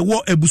problems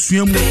wo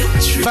ebusua mu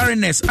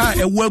barrenness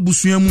wo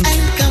ebusua mu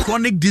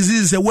chronic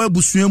disease wo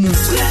ebusua mu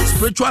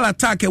spiritual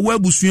attack wo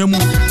ebusua mu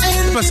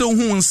pese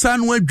hu nsa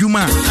no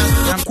adwuma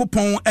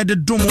Yankopon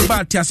ededom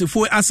ba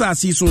tiasefo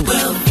asase so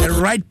the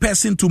right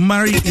person to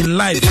marry in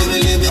life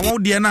awo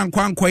de na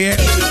nkwankoye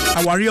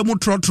aware mu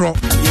trotro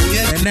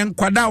enen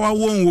kwada wa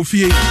won wo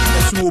fie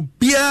so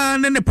obia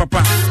ne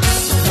papa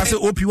ase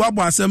opi wa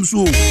bo asem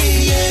so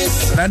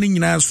rani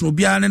nyina so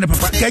obia ne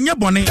papa kanye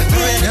bone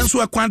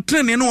nenso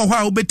akwantrene ne wo ho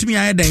a obetimi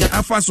ayeden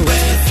afa so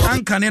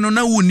ankane no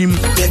na wonim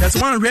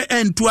that's one re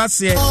entu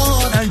ase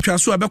antwa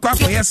so abekwa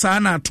akoye saa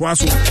na atoa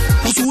so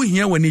so wo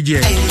hia wani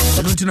je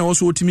nti na wo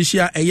so otimi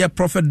hia eye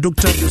prophet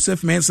Dr.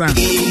 Joseph Mensah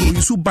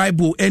Yusu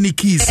Bible any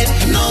keys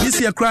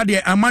this year crowd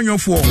here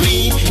amanyofo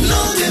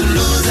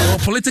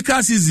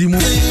political system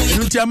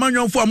nti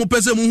amanyofo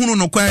amopese mu hunu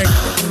no kwan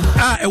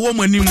ewo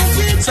manim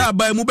sa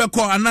ba mu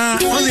beko ana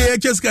on the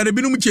HSK de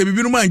binum che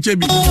bibinum anche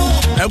bi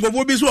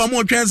egofo bi so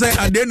amo twen say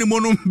adeni mo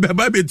no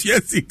beba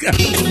betia sika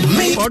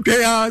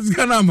okay ya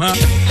sika na ma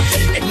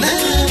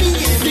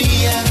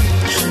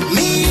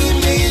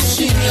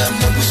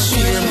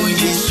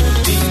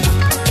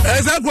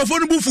esa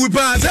grofone bu fu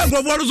pa esa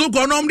grofone so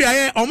ko nom de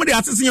aye omo de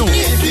asese yo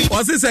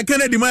o se se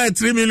Kennedy ma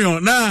 3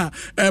 million na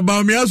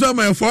ba mi aso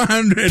ma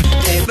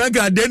 400 na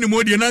ga adeni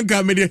mo de na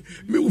ga me de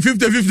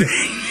 50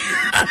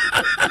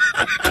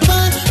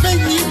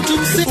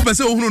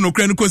 Ubese ohunu no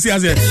kran kosi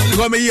ase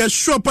because me ye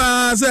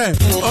shopa say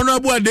ono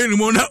abu adeni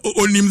mo na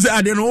onim se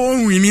ade no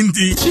onwini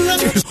nti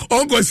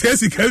onko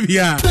sesi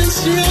kavia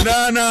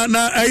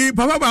na ai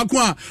papa ba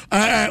ko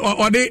a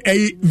ode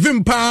ai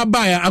vimpa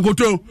baya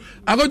agoto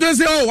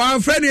say oh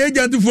one friend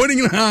agent for ni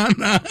na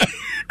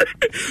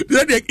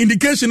the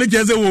indication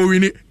is say wo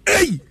wini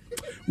hey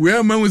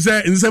where man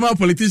say in some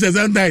politicians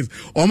sometimes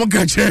omo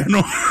ka che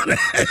no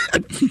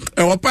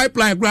our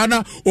pipeline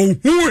grana ohu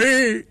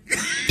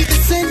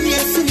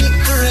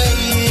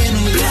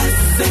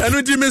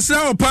anu di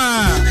mesel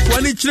pa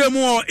wani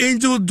chiremu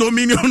Angel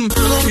Dominion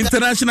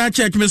International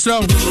Church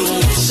mesel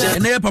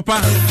ene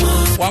papa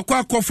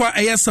wakwa kofa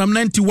Psalm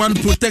 91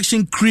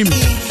 protection cream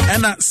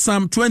and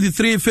some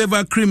 23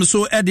 favor cream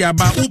so edi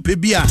aba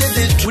upebia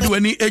we do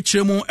any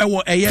hremu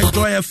ewo eye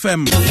Joy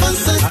FM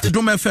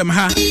Dom FM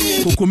ha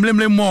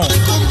kokomlemle mo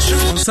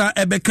onsa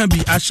ebeka bi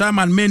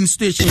Ashaman main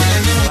station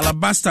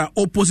Alabasta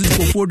opposite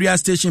Kofodia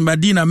station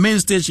Badina main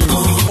station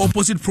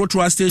opposite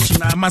Protua station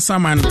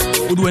Amasaman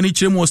we do any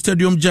hremu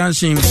Stadium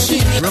Junction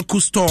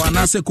Reku store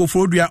anase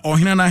Kofodia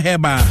Ohinana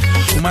Heba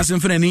Kumasi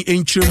mfene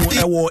hremu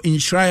ewo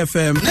Inshira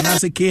FM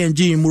anase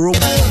KNG Muro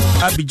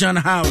Abidjan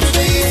House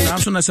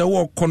nanso na se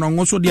wo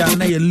konongo so dia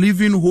na ye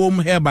living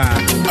home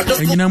heba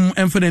enyinam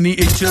emfene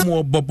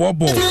hremu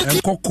bobobo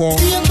enkoko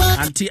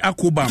anti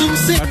akuba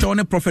ato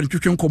ne prophet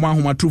twetwe nkoma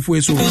ahomatrofo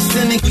eso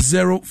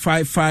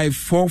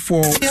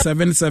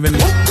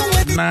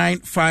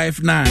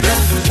 0554477959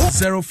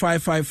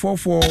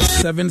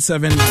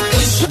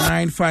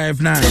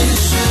 0554477959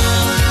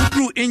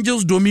 through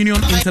Angels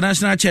Dominion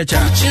International Church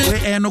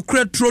we no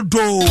cretro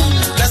do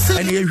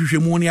ene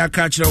ehwehwemu ni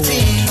aka kire wo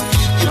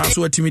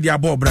so atimi dia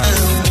bobra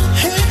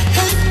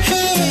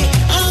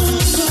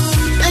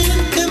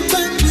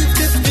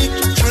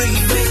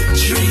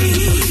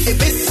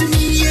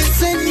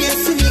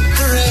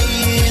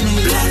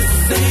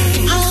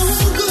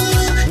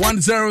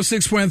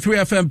 106.3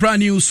 FM, brand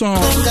new song.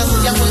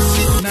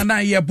 Nana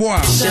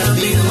Yeboah.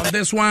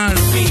 This one.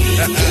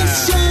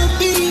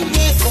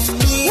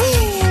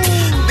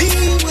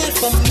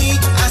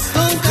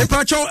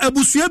 Pacho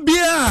Ebusua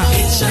bia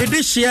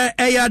edihia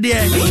eya de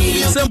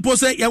sempo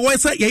se ye wo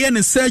se ye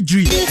ne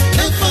surgery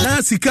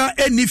na sika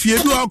enifie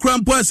du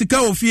akrampo sika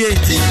ofie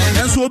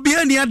enso obi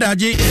ani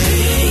adaje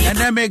and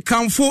then me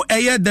kamfo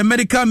eye the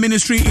Medical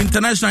Ministry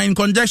International in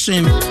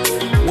conjunction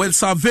with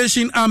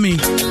Salvation Army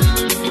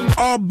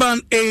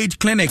Urban Aid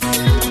Clinic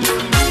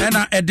and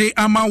a day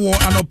amawo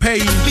anopay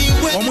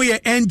omo ye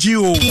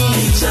NGO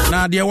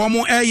na de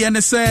womo eye ne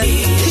se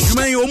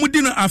man omo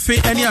di no afi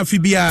ene afi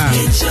bia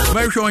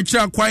very sure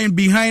chira kwine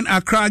behind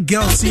Accra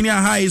Girls Senior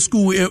High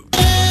School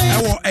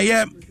ewo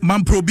eye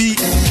mamprobi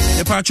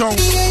e pacho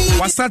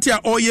was start ya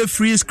all year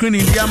free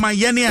screening dia man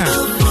ye ne a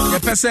ye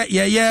pese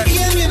ye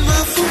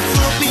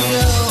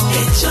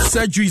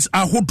surgeries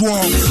ahodo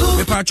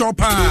e pacho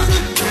pa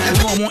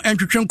omo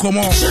entwetwe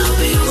nkomo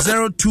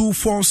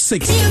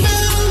 0246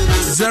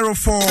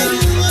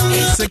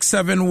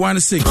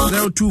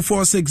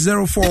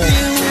 046716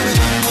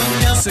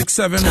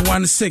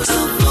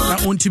 0246046716 na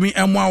ontimi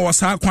emwa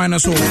wasa kwan na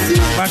so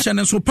ba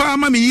hye so pa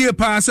ma me yie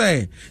pa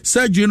say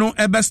surgery no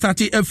ebe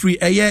start every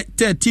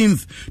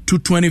 13th to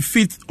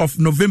 25th of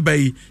November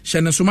hye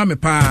so ma me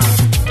pa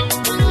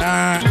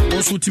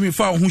also timi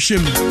fa ho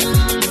hwem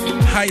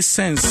high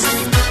sense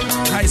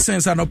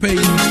and pay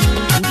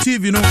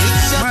TV no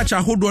match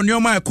ahodo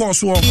nyoma e course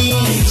so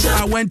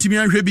I went to me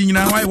ahwe bi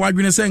nyina why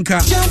wadwene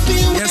senka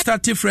yes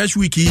start fresh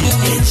week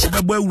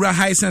bebo awura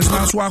high sense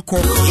na so akọ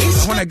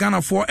when a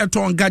Ghana for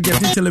eton gadget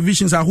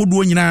televisions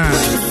ahodo nyina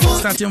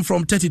starting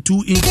from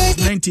 32 inches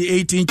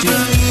 98 inches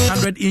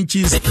 100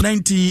 inches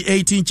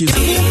 98 inches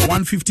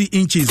 150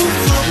 inches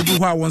obi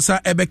ho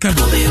wonsa ebeka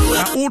na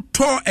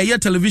auto eye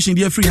television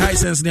dey free high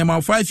sense na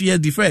 5 years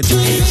deferred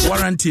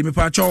warranty me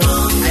pa cho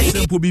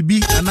simple bibi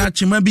na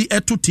chima bi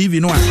eto TV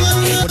no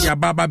what ya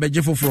baba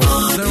beje foforo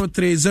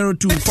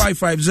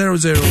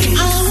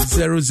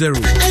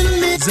 0302550000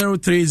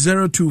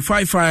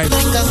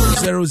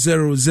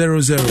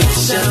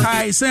 0302550000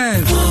 high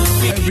sense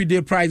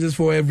everyday prizes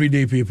for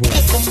everyday people.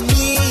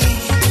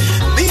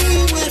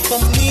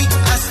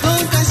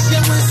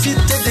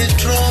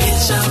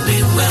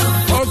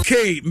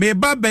 Okay, me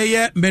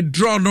babeye me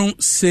draw no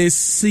se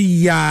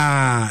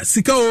siya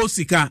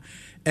sika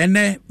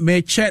ene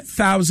me check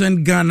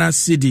 1,000 Ghana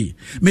cedi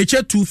me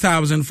check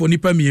 2,000 for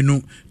nipa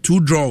mienu 2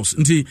 draws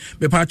nti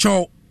me pa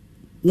cho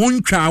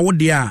won twa wo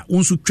de a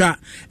won su twa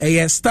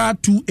star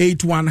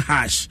 281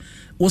 hash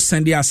wo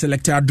send ya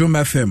select Dom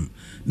FM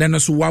then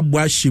so wabo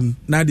ashim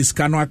na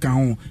diska no aka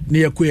ho na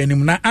yakoya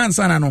nim na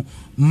answer na no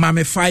ma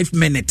me 5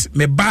 minutes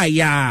me buy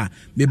ya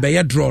me be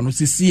ye draw no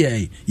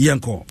sisi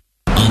yenko.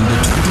 On the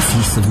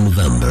 25th of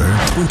November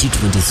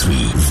 2023,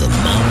 the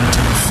Mount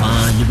of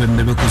Fire and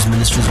Miracles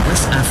Ministries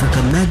West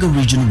Africa Mega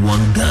Region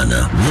 1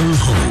 Ghana will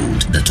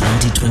hold the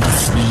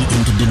 2023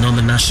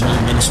 Interdenominational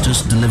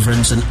Ministers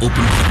Deliverance and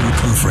Open Heaven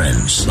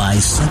Conference by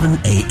 7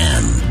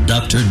 a.m.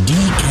 Dr.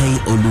 D.K.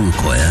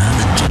 Olukoya,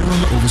 the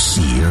General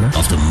Overseer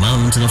of the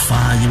Mountain of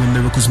Fire and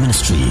Miracles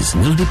Ministries,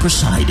 will be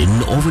presiding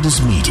over this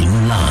meeting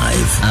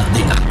live at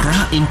the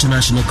Accra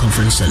International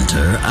Conference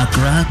Center,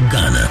 Accra,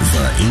 Ghana.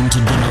 The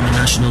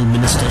Interdenominational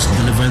Ministers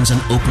Deliverance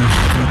and Open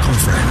Heaven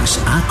Conference,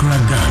 Accra,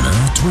 Ghana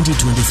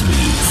 2023.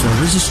 For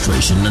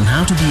registration and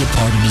how to be a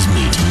part of this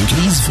meeting,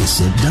 please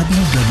visit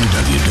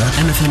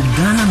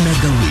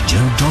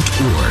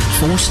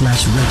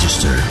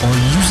www.nfmghanamegaregion.org/register or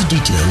use the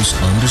details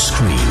on the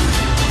screen.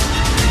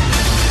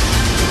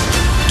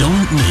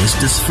 Don't miss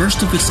this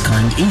first of its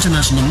kind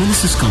International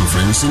Ministers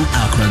Conference in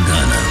Accra,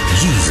 Ghana.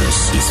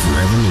 Jesus is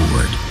forever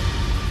Lord.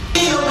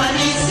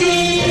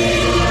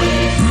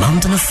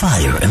 Mountain of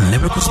Fire and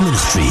Miracles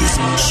Ministries.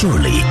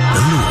 Surely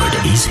the Lord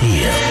is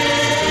here.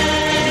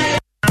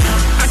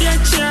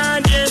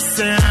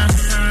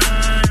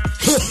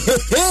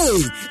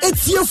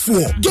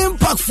 ATF4 Game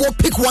Pack 4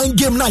 pick one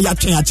game na ya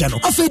channel.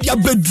 After dia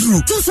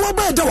bedroom. Since we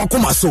buy da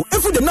wakoma so.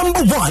 Every the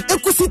number 1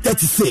 equity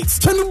 36.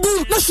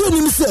 Chanibu na show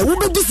ni say we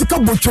be disika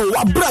bocho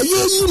wa bra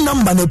ye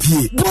number na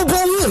pie. Bobo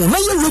na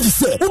ye ready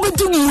say we be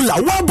di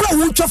mula wa bra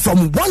wo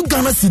from 1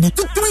 Ghana cedi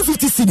to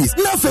 350 cedis.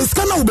 Na face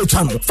kana ube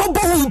channel. For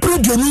bobo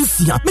predio ni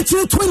sia. Me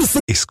 26.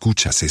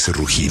 Escuchas ese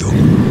rugido.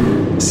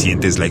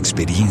 Sientes la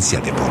experiencia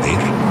de poder,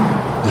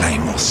 la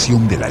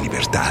emoción de la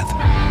libertad.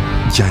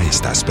 Ya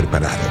estás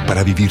preparado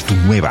para vivir tu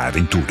nueva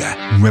aventura.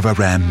 Nueva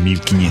Ram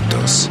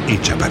 1500,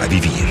 hecha para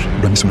vivir.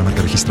 Ram es una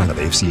marca registrada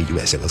de FCA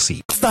US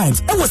LLC.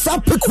 Times, and what's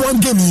up? Pick one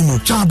game in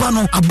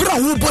Chabano,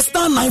 Abrao,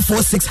 Bosta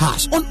 946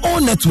 hash on all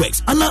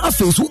networks. And now a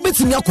face will be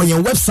to me on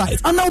your website.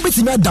 And now be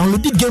to me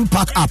download the Game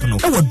Pack app now.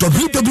 And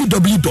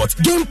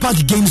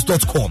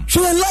www.gamepackgames.com.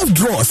 Show your live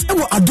draws. And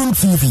what Adon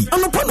TV.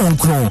 And upon on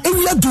Chrome. And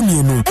we are doing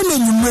you. And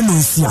then you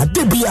renuncia.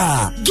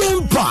 Debia.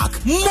 Game Pack.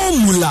 More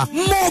mula.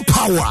 More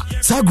power.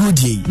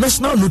 Sagrudi.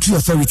 National Lottery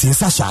Authority in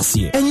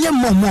Sashasi. And yeah,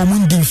 more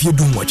mundi if you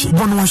don't watch it.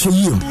 But watch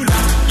you.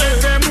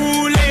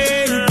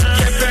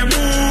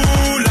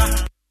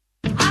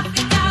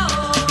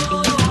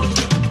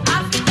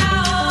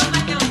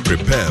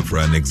 Prepare for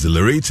an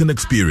exhilarating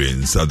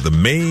experience at the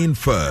main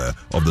fair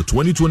of the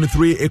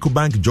 2023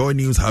 EcoBank Joy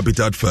News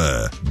Habitat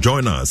Fair.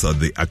 Join us at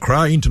the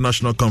Accra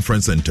International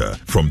Conference Center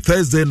from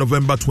Thursday,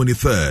 November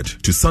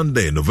 23rd to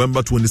Sunday,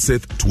 November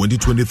 26th,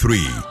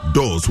 2023.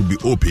 Doors will be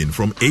open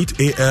from 8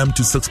 a.m.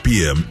 to 6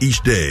 p.m.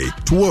 each day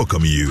to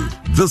welcome you.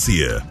 This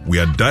year, we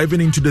are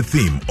diving into the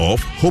theme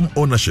of home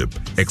ownership,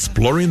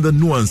 exploring the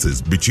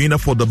nuances between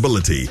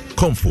affordability,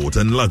 comfort,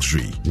 and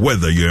luxury.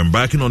 Whether you're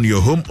embarking on your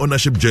home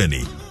ownership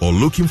journey or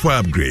looking for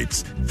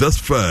upgrades, this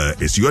fair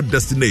is your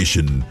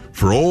destination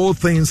for all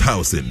things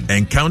housing.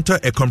 Encounter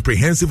a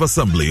comprehensive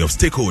assembly of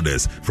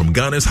stakeholders from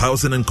Ghana's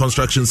housing and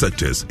construction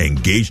sectors.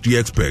 Engage the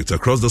experts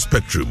across the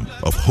spectrum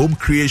of home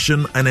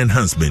creation and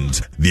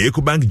enhancement. The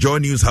EcoBank Joy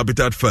News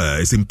Habitat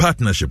Fair is in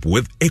partnership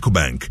with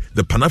EcoBank,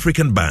 the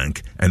Pan-African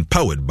Bank, and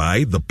powered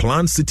by the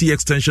Planned City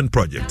Extension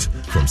Project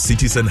from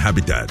Cities and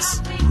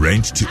Habitats.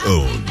 Rent to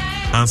own.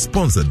 And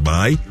sponsored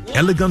by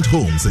Elegant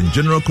Homes and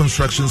General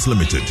Constructions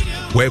Limited,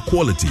 where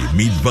quality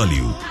meets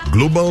value.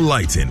 Global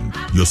Lighting,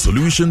 your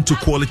solution to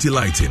quality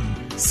lighting.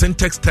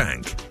 Syntex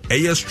Tank,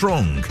 Air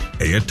Strong,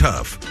 Air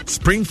Tough.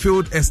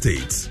 Springfield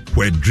Estates,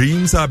 where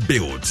dreams are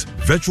built.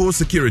 Virtual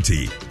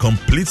Security,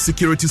 complete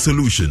security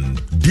solution.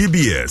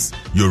 DBS,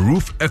 your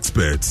roof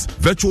experts.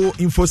 Virtual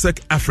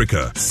InfoSec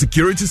Africa,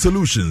 security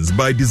solutions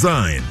by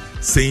design.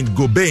 Saint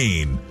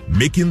Gobain,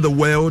 making the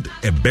world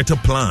a better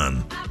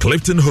plan.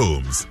 Clifton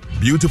Homes,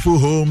 beautiful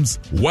homes,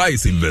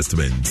 wise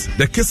investments.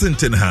 The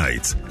Kissington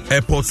Heights,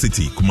 Airport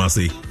City,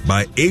 Kumasi,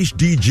 by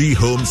HDG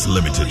Homes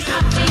Limited.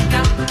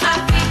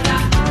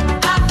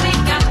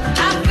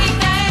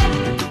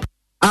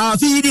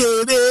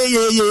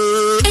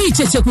 Hey,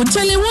 Cheche, could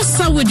tell you what's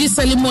up with this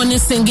early morning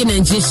singing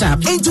and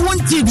G-Sharp? 81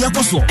 TV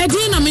Apostle.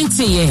 Edina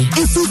Minty,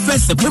 it's 1st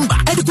September,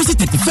 education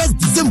 31st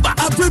December.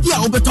 A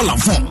preview of Betola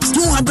forms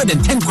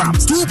 210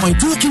 grams,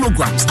 2.2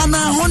 kilograms, and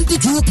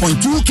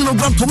 102.2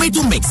 kilogram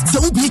tomato mix.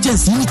 So be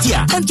agency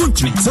Nitia and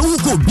Jontry. So who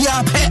could be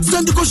a pet?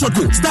 Send the question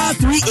to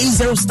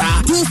 *380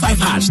 *25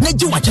 hash.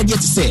 Next you watch it to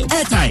say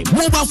airtime,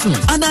 mobile phone,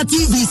 and a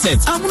TV set.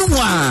 I'm no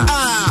one.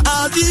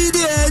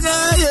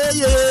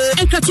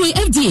 And Katoi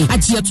FD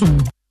at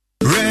Giatum.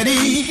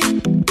 Ready?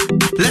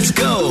 Let's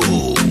go.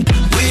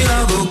 We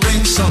all go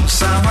bring some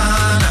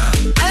savannah.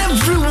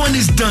 Everyone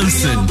is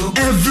dancing,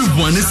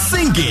 everyone is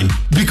singing,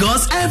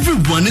 because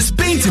everyone is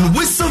painting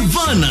with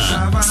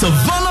Savannah.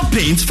 Savannah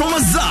paints from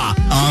Azar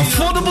are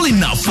affordable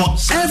enough for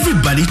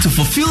everybody to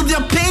fulfill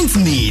their paint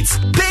needs.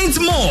 Paint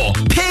more,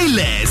 pay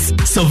less.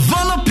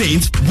 Savannah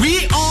paints,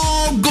 we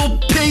all go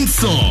paint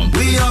some.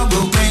 We all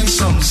go paint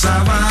some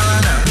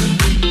Savannah.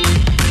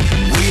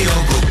 We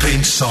all go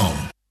paint some.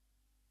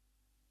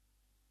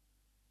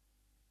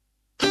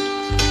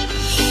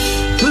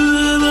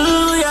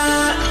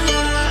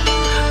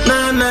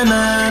 Na na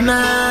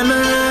na na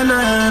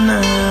na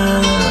na.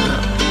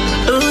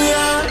 Oh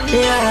yeah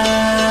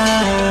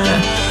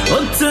yeah.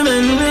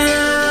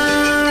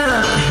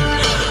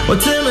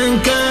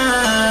 Otemenka.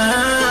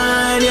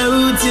 Ya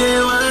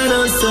utie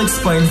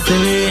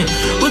 106.3.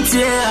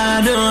 Utie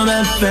Adom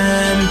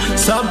FM.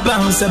 Sub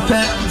bounce a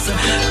pet.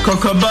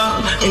 Kokoba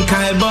and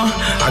Kaibo.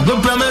 I go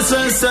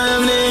promise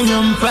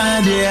something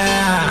padia.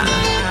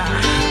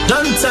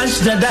 Don't touch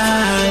the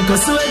dial,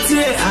 'cause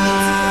utie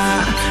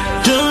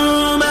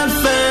Adom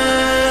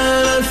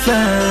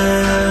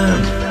FM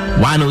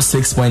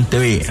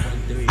 106.3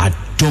 at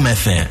Dome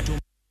FM.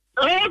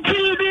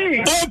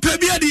 Oh,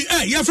 Pebiadi,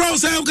 you're from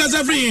South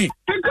Casafri.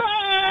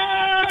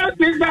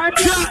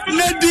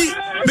 Lady,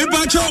 me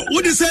bacho,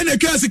 what is saying? The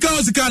case,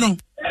 Casicano.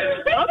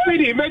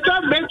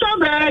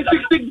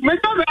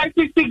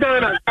 $60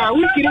 Ghana.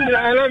 We kidding the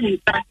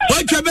enemy.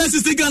 What can be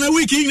 60 Ghana?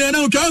 We kidding the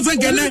enemy. Can't say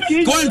Ghana.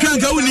 Go and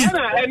can't go in.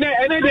 And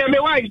then my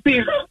wife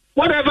says,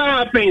 whatever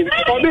happens,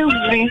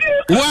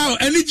 wow,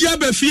 and it's your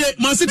fear.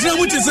 My sister,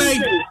 what you say?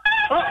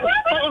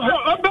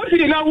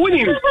 now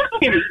winning.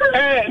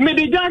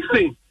 Medi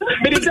Jackson,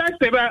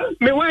 but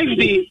my wife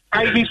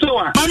I be so.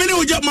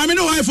 Mami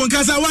no wife on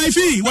casa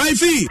wifey.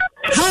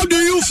 How do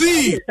you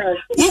feel?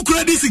 Who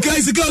credit sika?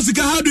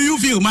 How do you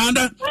feel,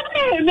 Manda?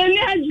 And then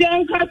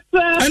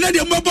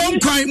you mobile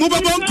crying. You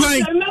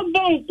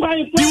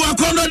are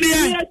calling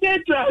there.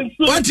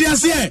 What you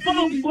say?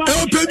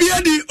 Oh,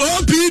 Pebiadi.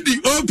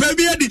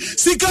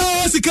 Sika,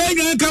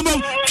 come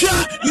on.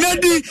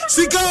 Nedi,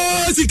 Sika.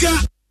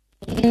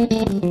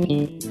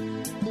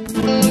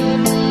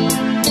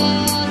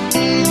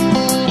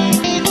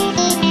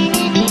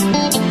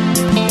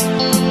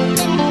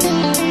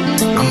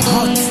 I'm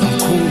hot, I'm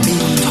cool,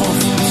 I'm tough,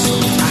 I'm so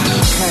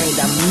kind,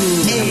 I'm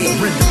mean, I'm the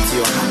rhythm to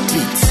your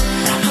heartbeat.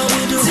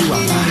 You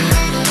are mine.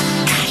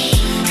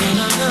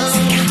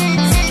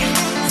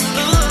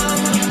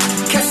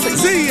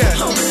 See ya.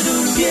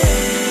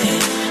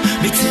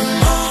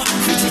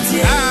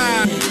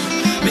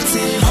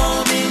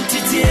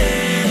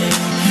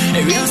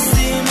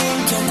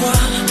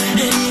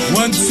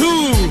 One,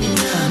 two.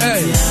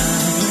 Hey.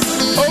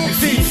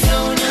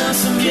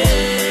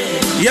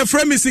 Your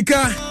friend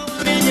Misika.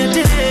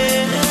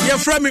 Your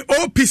friend me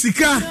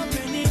Pisika.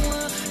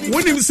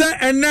 When him say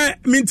and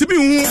mean to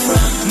me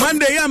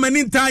Monday I'm an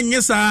entire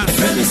yes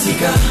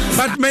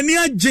but many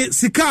a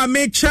Sika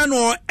make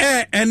channel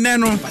and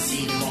nano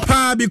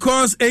pa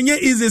because enye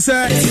easy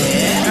say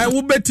I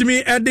will bet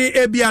me a day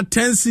ebia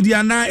 10 cedi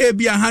na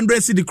ebia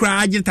 100 cedi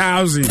cry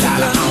 1,000.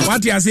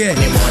 What you say?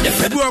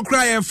 Ebu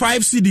cry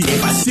 5 cedi.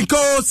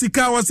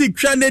 Sika was it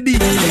twanedi.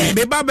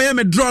 Me baba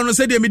me draw no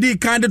say dey me di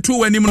kind of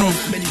 2 anim no.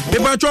 Me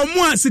ba twa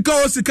mo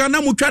sika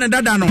na mu twane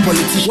dada no.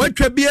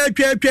 Watwa bia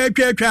twa.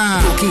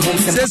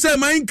 Say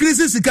my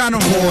increase sika no.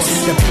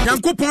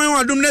 Yankopon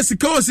wadom na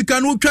sika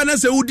no twane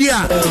se udi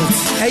a.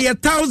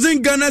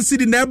 1,000 Ghana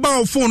cedi na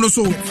ba phone no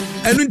so.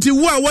 Enu nti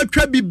wo a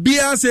watwa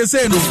bibia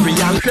say no.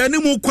 Hwani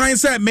mu kwan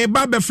say me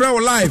ba be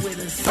frɛ live.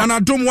 And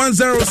Adom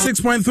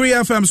 106.3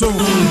 FM so.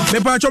 Me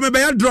pa cho me be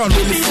draw.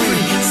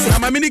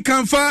 Ama mini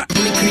kanfa.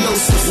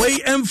 We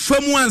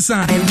emfamu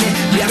ansa.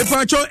 Me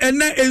pa cho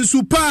ene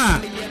ensupa.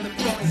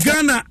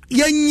 Ghana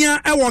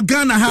yenya ewo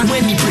Ghana ha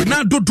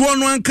na dodo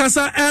no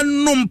ankasa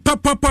enum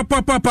papa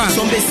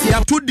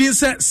ya to din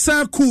se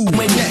Saku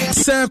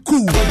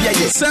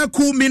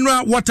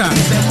mineral water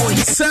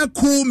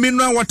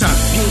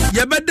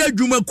ya beda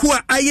dwumaku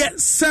a aye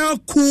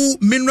Saku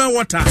mineral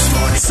water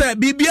se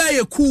bibia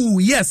ye cool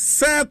yes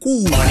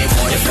Saku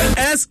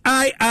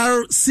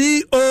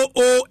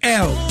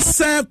SIRCOOL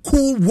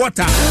Saku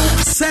water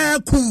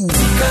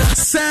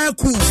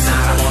Saku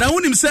na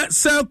unim se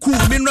Saku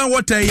mineral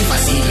water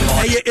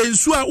eye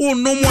ensu a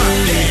wonnom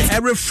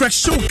a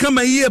refresh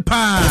kama yie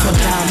pa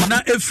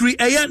na efri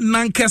eye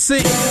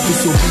nankese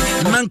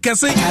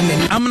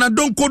amna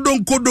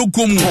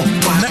donko mu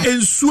na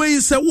ensu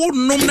yi se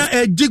wonnom na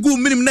ejigu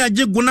minim na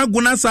ejigu na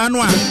guna sa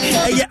no a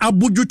eye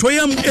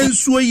abudwutoyam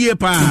ensu yie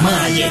pa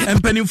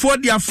empanimfo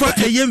de afa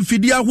eye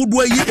mfidi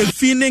ahodo yi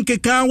efi ne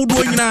nkeka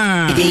ahodo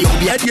nyina e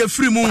de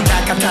efri mu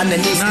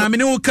na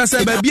mene wo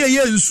kasa ba bia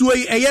eye ensu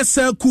yi eye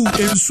Saku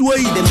ensu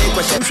yi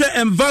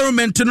hwe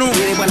environment no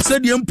se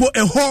de mpo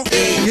eho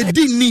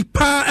yedi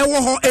nipa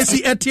ewo ho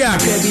esi etia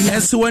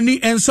eswani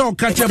enso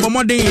kache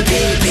bomoden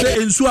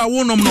se ensu a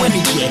wonom no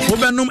wo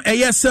benom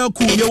eye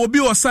Saku ye wo bi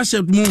o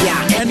sachet mu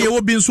ene ye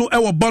wo bi nso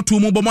ewo bottle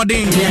mu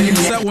bomoden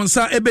se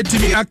wonsa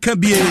ebetimi aka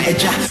bie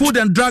Food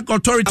and Drug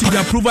Authority the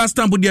approval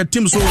stamp with their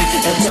team so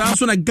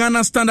so na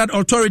Ghana Standard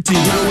Authority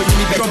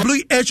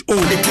WHO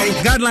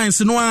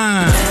guidelines no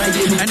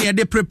and ye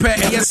dey prepare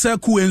eye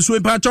Saku ensu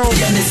epacho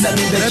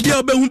bia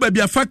obehu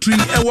bia factory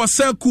ewo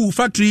Saku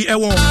factory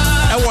ewo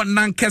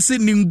nankese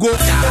ningo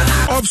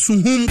of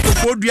suhum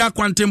kodua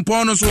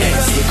kwantempon no so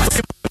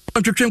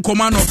twetwen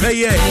komano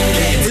peye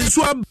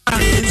ensu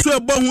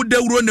ebo hu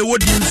dawuro ne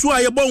wodi ensu a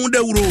yebo hu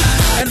dawuro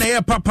ena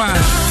ye papa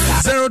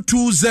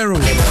 020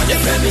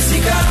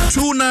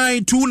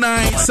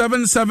 2929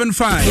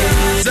 775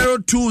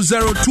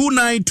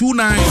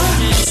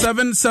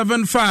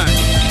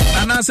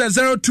 and I said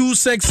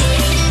 026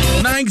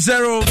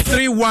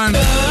 9031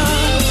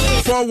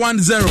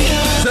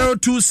 410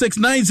 026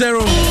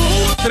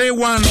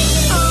 9031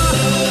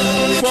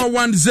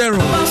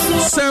 410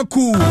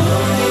 Saku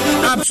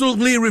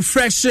absolutely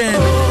refreshing.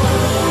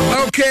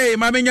 Okay,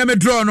 my menya me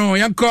draw no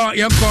yanko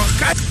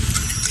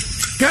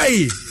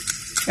kai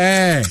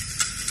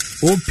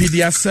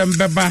opidi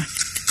asembeba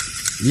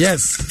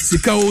yes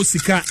sika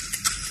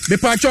me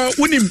pacho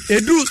unim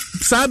edu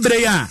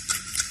sabre ya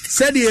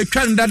said e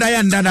twan dada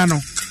ya ndada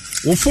no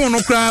wo phone no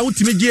kra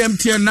utimi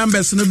GMTN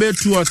numbers no be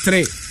 2 or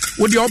 3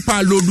 wo de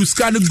opa load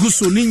scan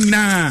guso ni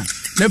nyina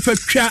na fa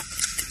twa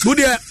wo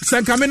de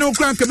sankame no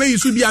kra nka be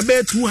yisu bia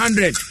be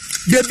 200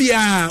 de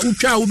bia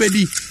utwa wo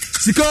bedi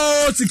sika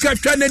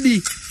twa na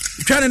di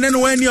twa na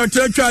no wani o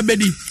twa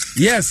bedi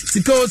yes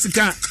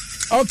sika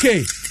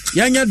okay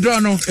yanya draw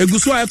no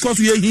eguso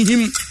akoso ye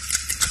hihim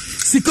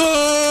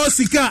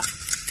sika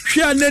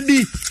twa na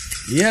di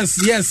yes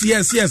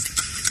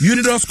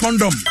Unidos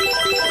condom.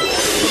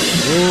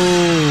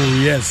 Oh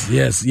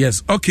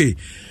Yes. Okay.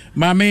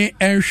 Mami,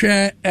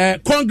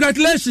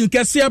 congratulations,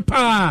 Kessia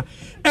Pa.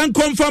 And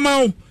confirm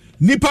out.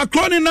 Nipa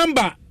cloning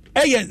number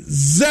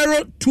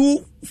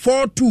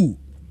 0242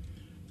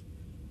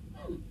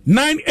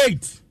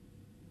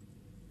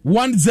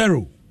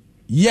 9810.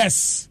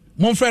 Yes.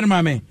 Mon friend,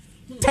 Mami.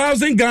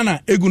 1,000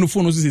 Ghana. Egunu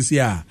phone is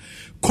here.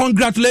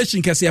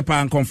 Congratulations, Kessia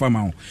Pa. And confirm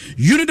out.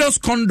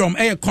 Unidos condom.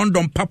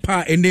 Condom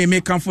papa. And they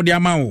may come for the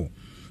amount.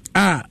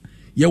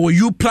 Yawo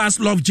U plus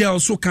love gel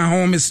so can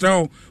home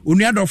Mr.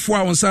 Uniado for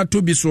on sa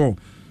to be so.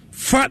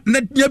 Fat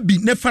net be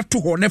never to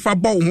ho never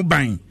bow ho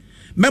bang.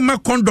 Mema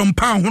condom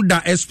pa ho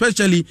da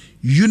especially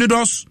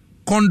Unidos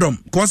condom.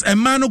 Cause a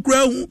man who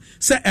cry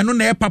say eno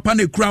na papa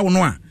na kura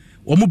no a.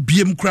 Omo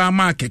biem kura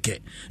ma keke.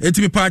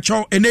 Etimi pa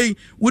chaw enei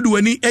wudu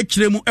ani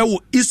ekire mu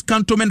ewo East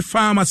Cantonment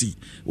Pharmacy.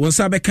 Won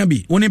sa be kan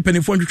bi. Woni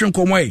penifo ntwetwe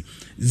komo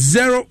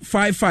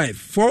 055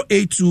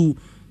 482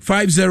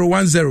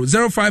 5010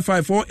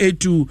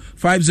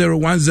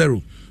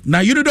 055-482-5010.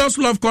 Now Unidos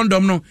love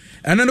condom no,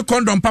 and then the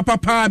condom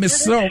papa me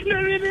so.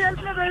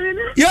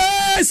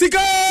 Yeah, Sika.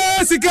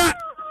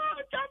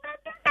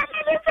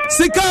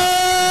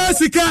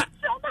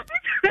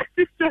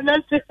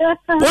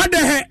 What the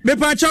heck? Me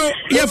pa chow.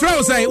 Your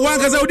friend say.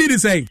 What cause I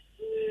did say?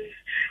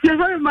 You're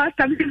very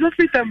master. Because of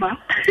Tama.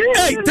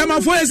 Hey,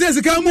 Tama for says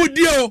Sika mu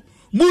dio.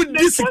 Wow,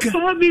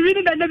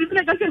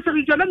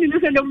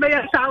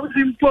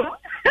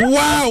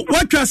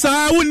 what was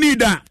I would need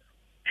that?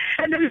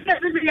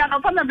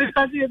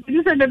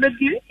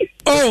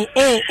 Oh,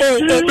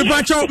 me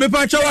pacho,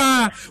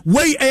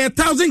 weigh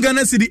 1,000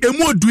 Ghana city, a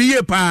more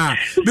do pa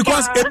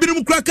because a bit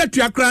of cracker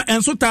triacra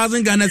and so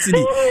 1,000 Ghana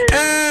city.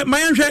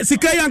 My own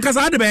Sikaya and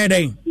Casa the bad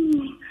day.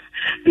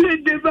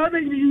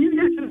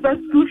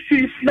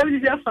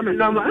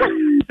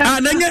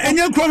 And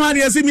your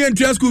cromani has seen me and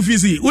school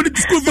fees. What did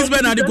school fees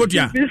when I put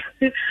ya?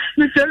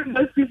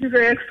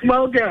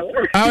 Small girl.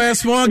 Our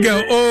small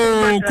girl.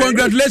 Oh,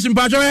 congratulations,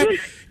 Pacho.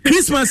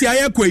 Christmas ya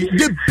yakwe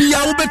de bia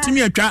wo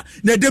betimi atwa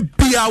na de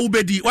bia wo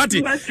bedi what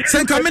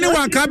sen ka many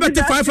one ka bet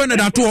 500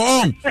 at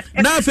all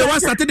now if we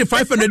started the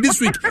 500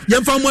 this week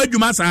yemfa mo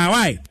adwuma sa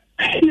why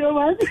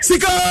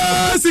sika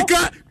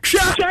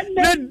twa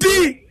na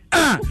di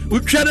we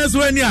twa na so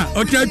ania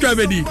o twa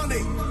bedi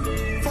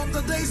from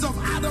the days of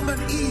Adam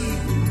and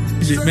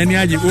Eve many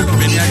aji here we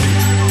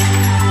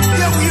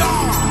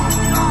are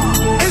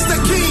it's the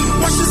king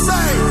what you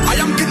say I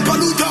am King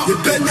Paluta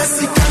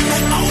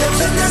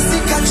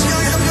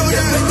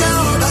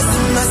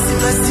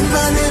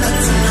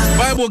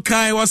Bible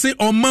kai was say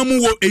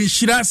omamu wo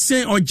enhira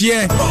sen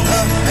oje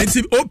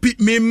enti opi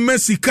me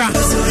mesika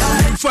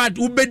in fact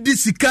ubedi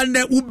sika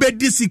na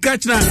ubedi sika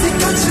chna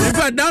in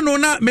fact that no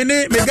na me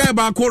guy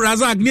ba ko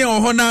Razak ne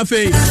oho na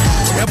fe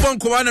Yapon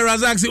ko na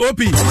Razak say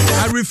opi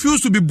I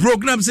refuse to be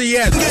broke na say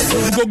yes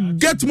go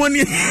get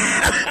money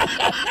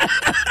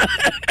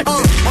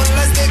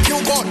unless they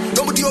kill God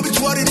nobody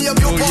obituary near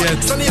your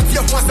God so near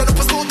your force and the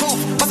pastor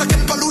pasa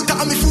ken paluta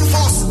ami full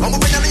force mamu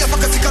penyana ya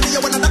fakasika ni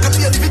wana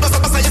nakatia divi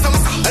basa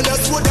and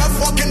that's what that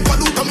fucking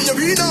paluta mi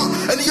arena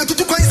and you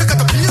to kwai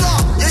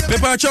sakatapila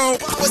Pepa Chow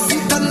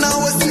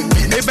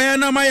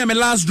Ebena my my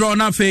last draw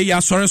na fe ya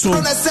sorry so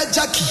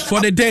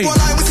for the day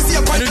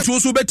and it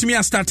was bet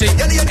me start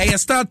a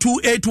star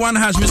 281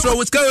 hash me so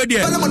what's going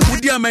there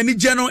would you many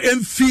general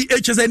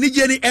MFH any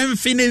jenny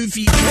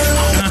MFI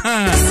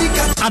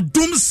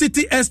Adum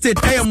City Estate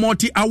a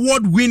multi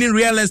award winning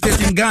real estate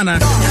in Ghana.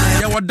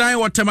 There were dying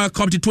water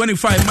come to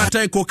 25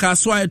 Matai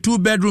Kokaswa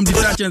 2-bedroom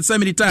detached and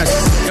semi-detached.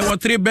 There were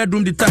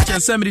 3-bedroom detached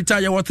and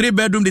semi-detached. There were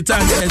 3-bedroom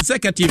detached and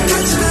executive.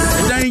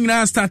 The dying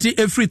now starting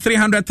every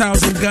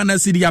 300,000 Ghana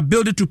city. I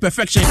build it to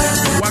perfection.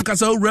 One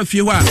casa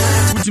refuge.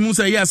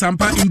 Utimusa yes,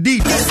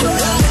 indeed.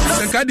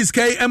 Sakadis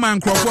K Emma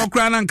and Crocro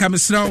Crown and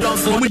Camisro.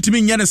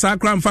 Omitimin Yanasa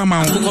Crown Farm.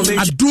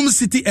 Adum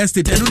City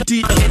Estate.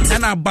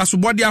 And a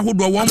Basubodia who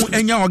do one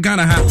Enya or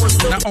Ghana.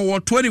 Now our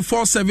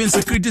 24/7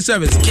 security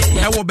service.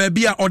 Our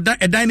baby or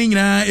a dining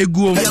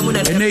ego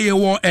and a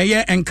war a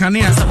year and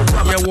Kania.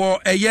 You war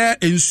a year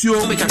in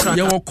Sio.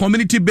 Your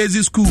community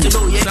based school.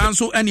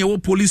 Sanso and your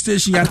police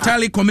station. Your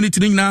tally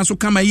community now so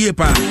come a year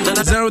pa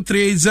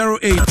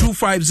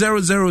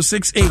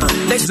 0308250068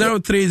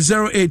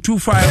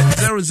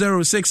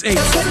 0308250068.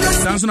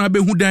 Sanso na be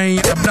hudain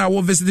abda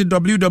wo visit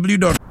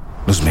www.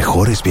 Los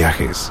mejores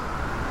viajes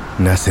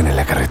nacen en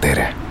la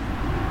carretera.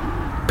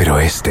 Pero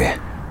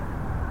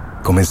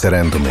comenzará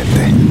en tu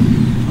mente.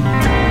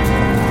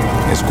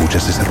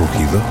 ¿Escuchas ese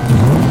rugido?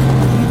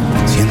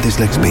 ¿Sientes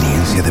la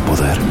experiencia de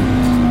poder?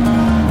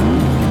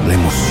 ¿La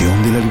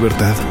emoción de la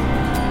libertad?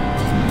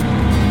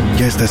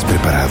 Ya estás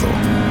preparado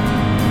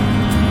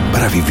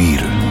para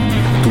vivir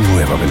tu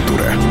nueva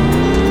aventura.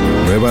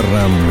 Nueva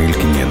RAM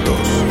 1500.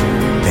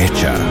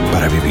 Hecha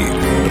para vivir.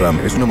 RAM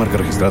es una marca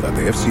registrada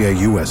de FCA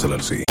US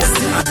LLC.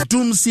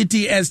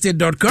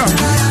 DoomCityEstate.com.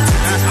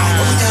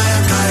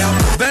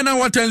 Then I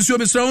want to ensure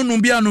Mr.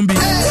 Numbi.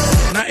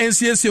 Na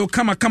NCSO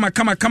kama.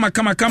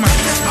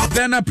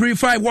 Then I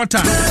purify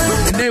water.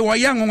 They were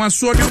young on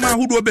sodium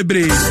who do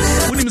bebre.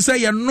 When him say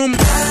ya num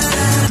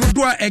to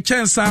dodoa a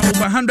chance over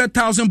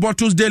 100,000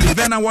 bottles daily.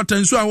 Verna water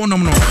and so I want no.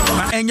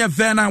 Enya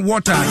Verna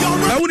water.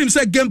 I wouldn't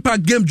say game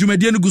pack game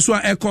Jumedian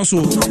Gusua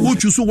Ekoso. Who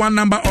choose one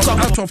number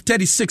out of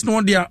 36.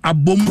 No dia a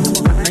boom.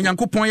 And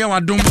Yanko Ponya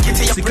Wadum.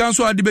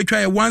 Sikanso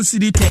Adibetray 1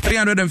 CD to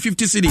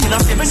 350 CD.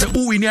 So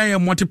who we near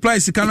multiply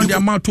Sikano the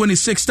amount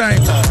 26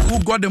 times. Who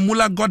got the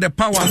mullah got the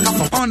power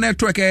on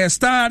network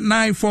star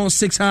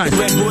 946 #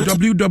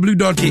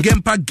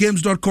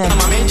 www.gamepackgames.com.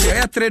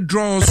 There are 3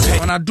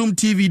 draws on a Doom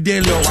TV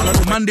daily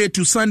Monday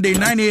to Sunday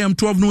 9 a.m.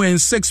 12 noon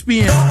and 6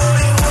 p.m.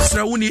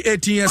 So only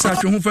 18 years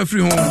after home for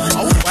free home.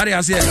 What do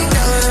you say?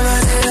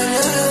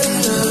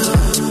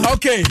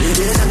 Okay.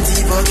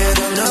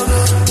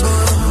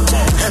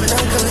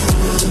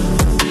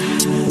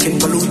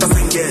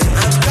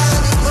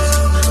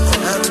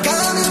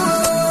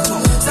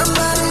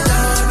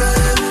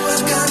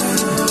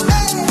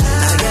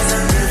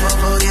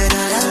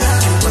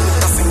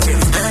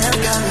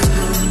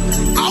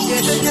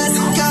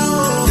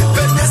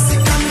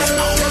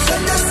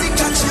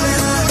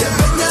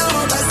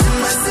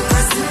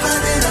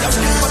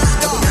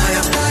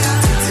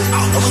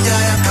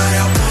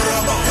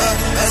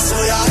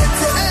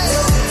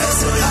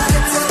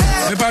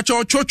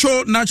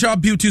 Chocho natural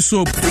beauty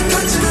soap.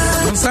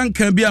 Monsan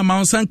can be a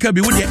mountain can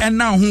be with the end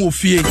now who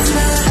fear.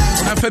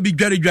 After be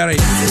very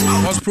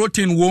was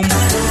protein womb,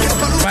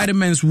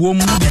 vitamins womb,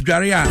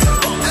 Garia.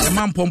 The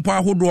man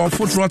pompa who draw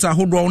foot rota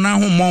who draw now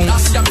home.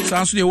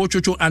 Sans the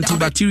Chocho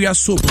antibacterial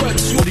soap.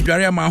 The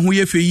Garia man who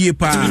ye for ye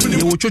pa.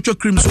 The Chocho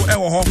cream so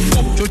ever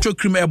Chocho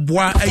cream a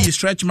bois a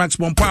stretch max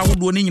pompa who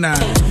do nina.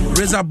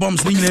 Razor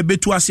bombs ning a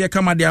bit to us here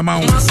come at the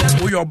amount.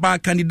 Or your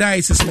back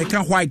candidiasis is make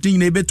a white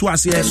thing a bit to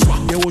us here.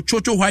 They will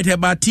Chocho white hair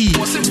tea.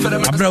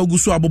 Abra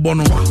Gusu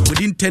Abobono.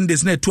 Within 10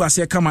 days net to us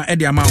here come at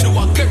the amount.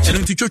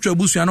 And to Chocho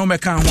Busu no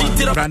make okay,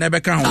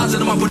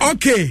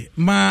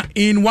 ma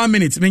in 1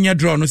 minute. Menya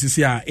draw no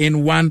sisia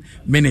in 1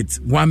 minute.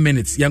 1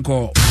 minute.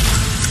 Yanko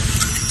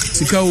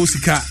Sika o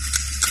Sika.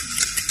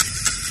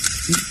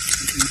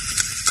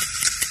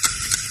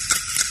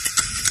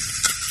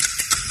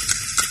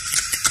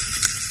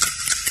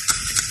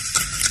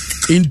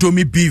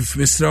 Indomie beef,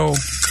 Mr.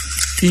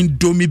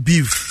 Indomie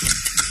beef.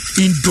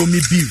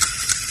 Indomie beef.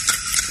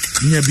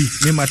 Nyabi,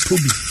 nema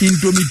Toby.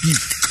 Indomie beef.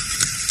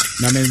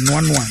 Na me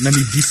nwanwa, na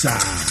me bisa.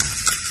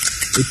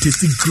 It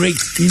tastes great.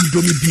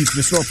 Indomie beef,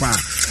 Mr. Opa.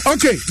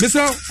 Okay,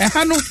 Mr.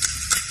 Ehano.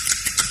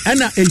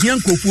 Anna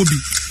Ehianko Fobi.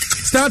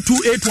 Star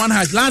 281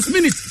 #. Last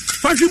minute.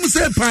 Fashion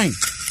say pine.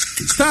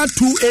 Star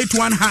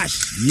 281 #.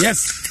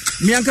 Yes.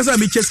 Me ankasa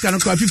me chase kan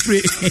ko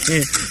afifre.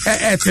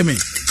 Teme.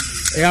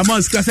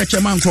 Amos kasa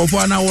chairman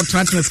Crawford na wo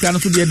transfer scan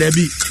so de da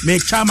bi. Me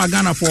chama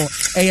Ghana for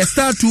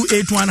star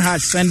 281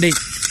 # Sunday.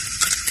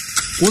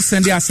 We'll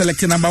send you a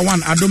select number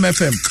 1 Adom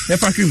FM.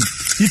 Efashim.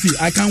 Fifi,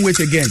 I can't wait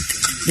again.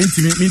 Meet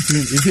me.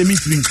 If you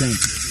meet me,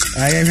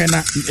 I am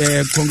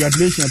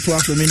congratulations to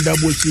us from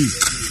double C.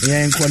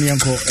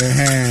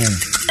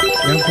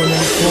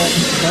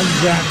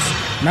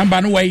 Congrats.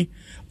 Number no way.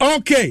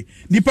 Okay.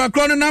 The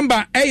Pacron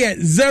number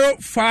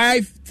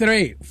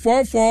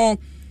 0534439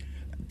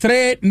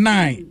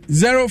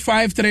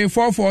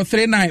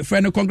 0534439.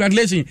 Friend,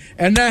 congratulations.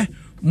 And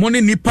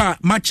money nipa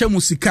matcha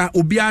musika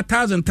obia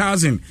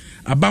 1,000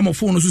 abamo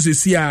phone so se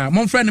sia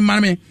mon friend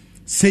mame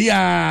say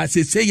ya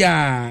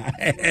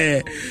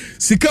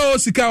sika o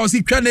si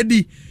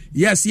twanadi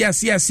yes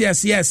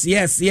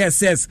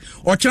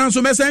o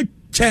chance message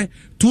che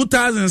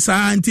 2,000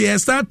 santi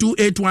star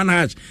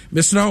 281 #.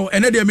 Mr.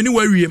 ene de mini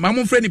wawie ma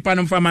mon friend nipa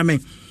no fa mame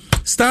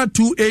star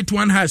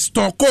 281 #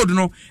 store code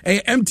no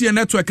MTN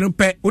network no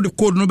pe o de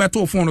code no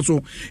beto phone so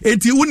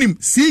enti unim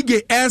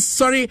CGS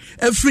sorry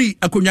free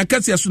akonya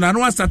kase so na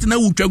no start na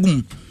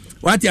wutwagum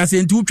what you say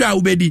enti wutwa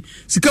ubedi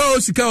sika o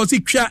si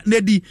twa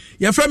na di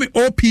ye fra me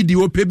OPD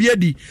opebia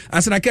di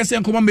asra kase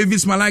nkoma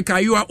Mavis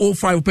Malika you are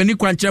 05 pani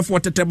kwanche for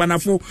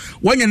tetebanafo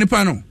wanya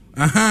nipa no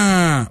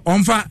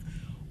onfa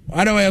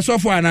ada wa so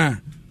for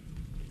ana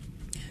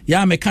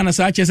ya me kana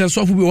sa che se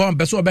so fu bi wo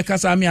be so be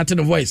kasa me ate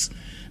the voice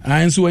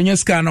and so when you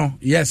scan no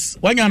yes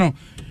wanya no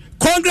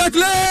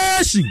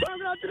congratulations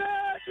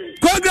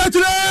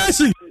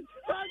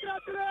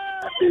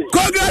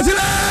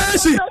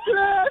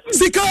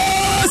sika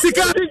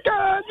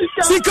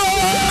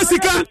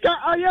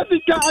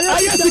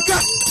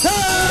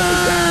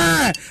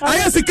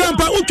ayasika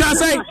pa ucha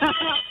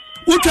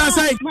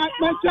sai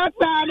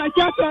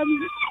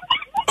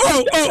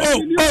oh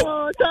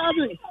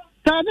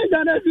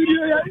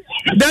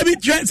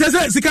David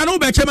says Sikano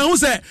Bechema who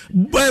say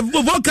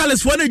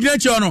vocalist for the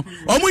generation no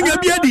omunya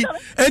bi adi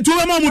entu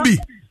ma mu bi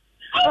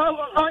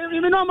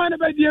me no man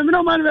be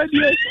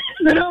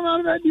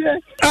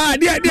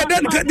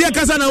dia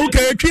kasa na uka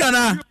etwi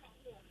ana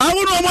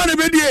awu no man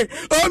be die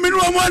me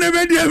no man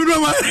be die me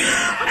no man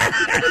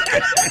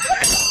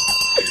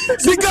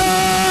sika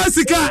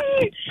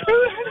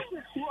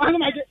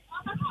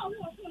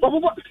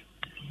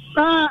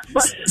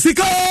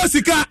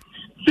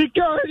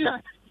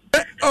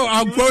oh,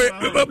 I'm going.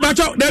 But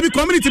there be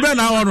community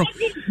now. I'm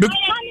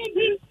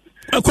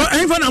for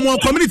more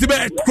community.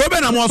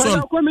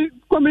 Community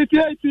Committee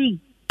 18.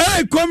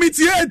 Hey,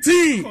 Committee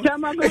 18.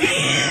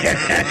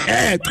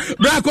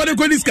 Bra,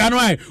 kodi scan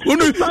why?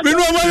 Unu me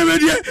no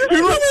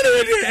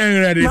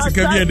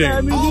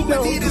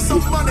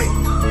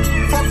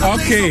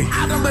okay.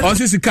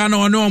 Also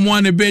sikano no mo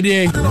an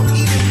bede.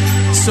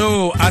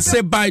 So I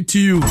say bye to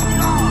you.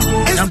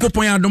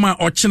 Yankopon ya doma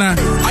ochena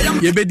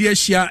ye bedi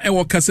ahia e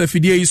wo kasa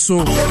fidie yi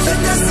so.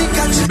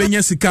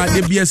 Benya sika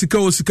de bia sika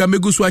o sika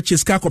megusu a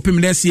cheska kopem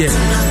nese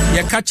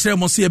ye ka kire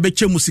mo se ye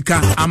beche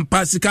musika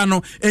ampa sika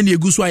no ene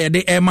egusu a ye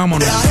de e mamo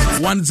no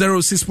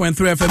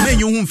 106.3 FM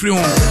menyu hu mfiri ho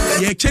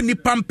ye che ni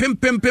pam pem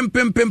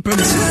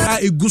a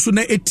egusu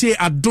na etie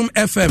Adom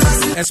FM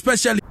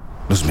especially.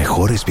 Los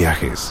mejores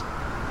viajes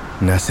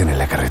nacen en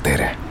la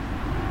carretera,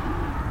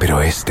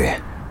 pero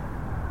este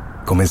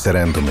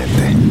comenzará en tu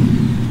mente.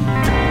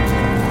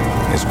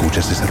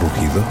 ¿Escuchas ese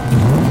rugido?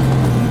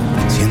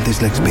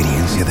 ¿Sientes la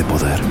experiencia de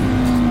poder?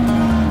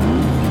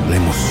 ¿La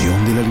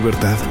emoción de la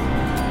libertad?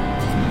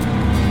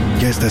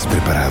 Ya estás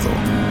preparado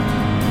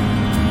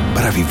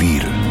para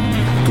vivir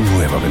tu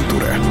nueva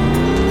aventura.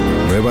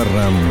 Nueva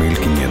RAM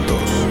 1500.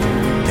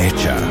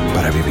 Hecha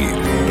para vivir.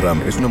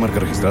 RAM es una marca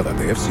registrada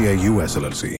de FCI US LLC.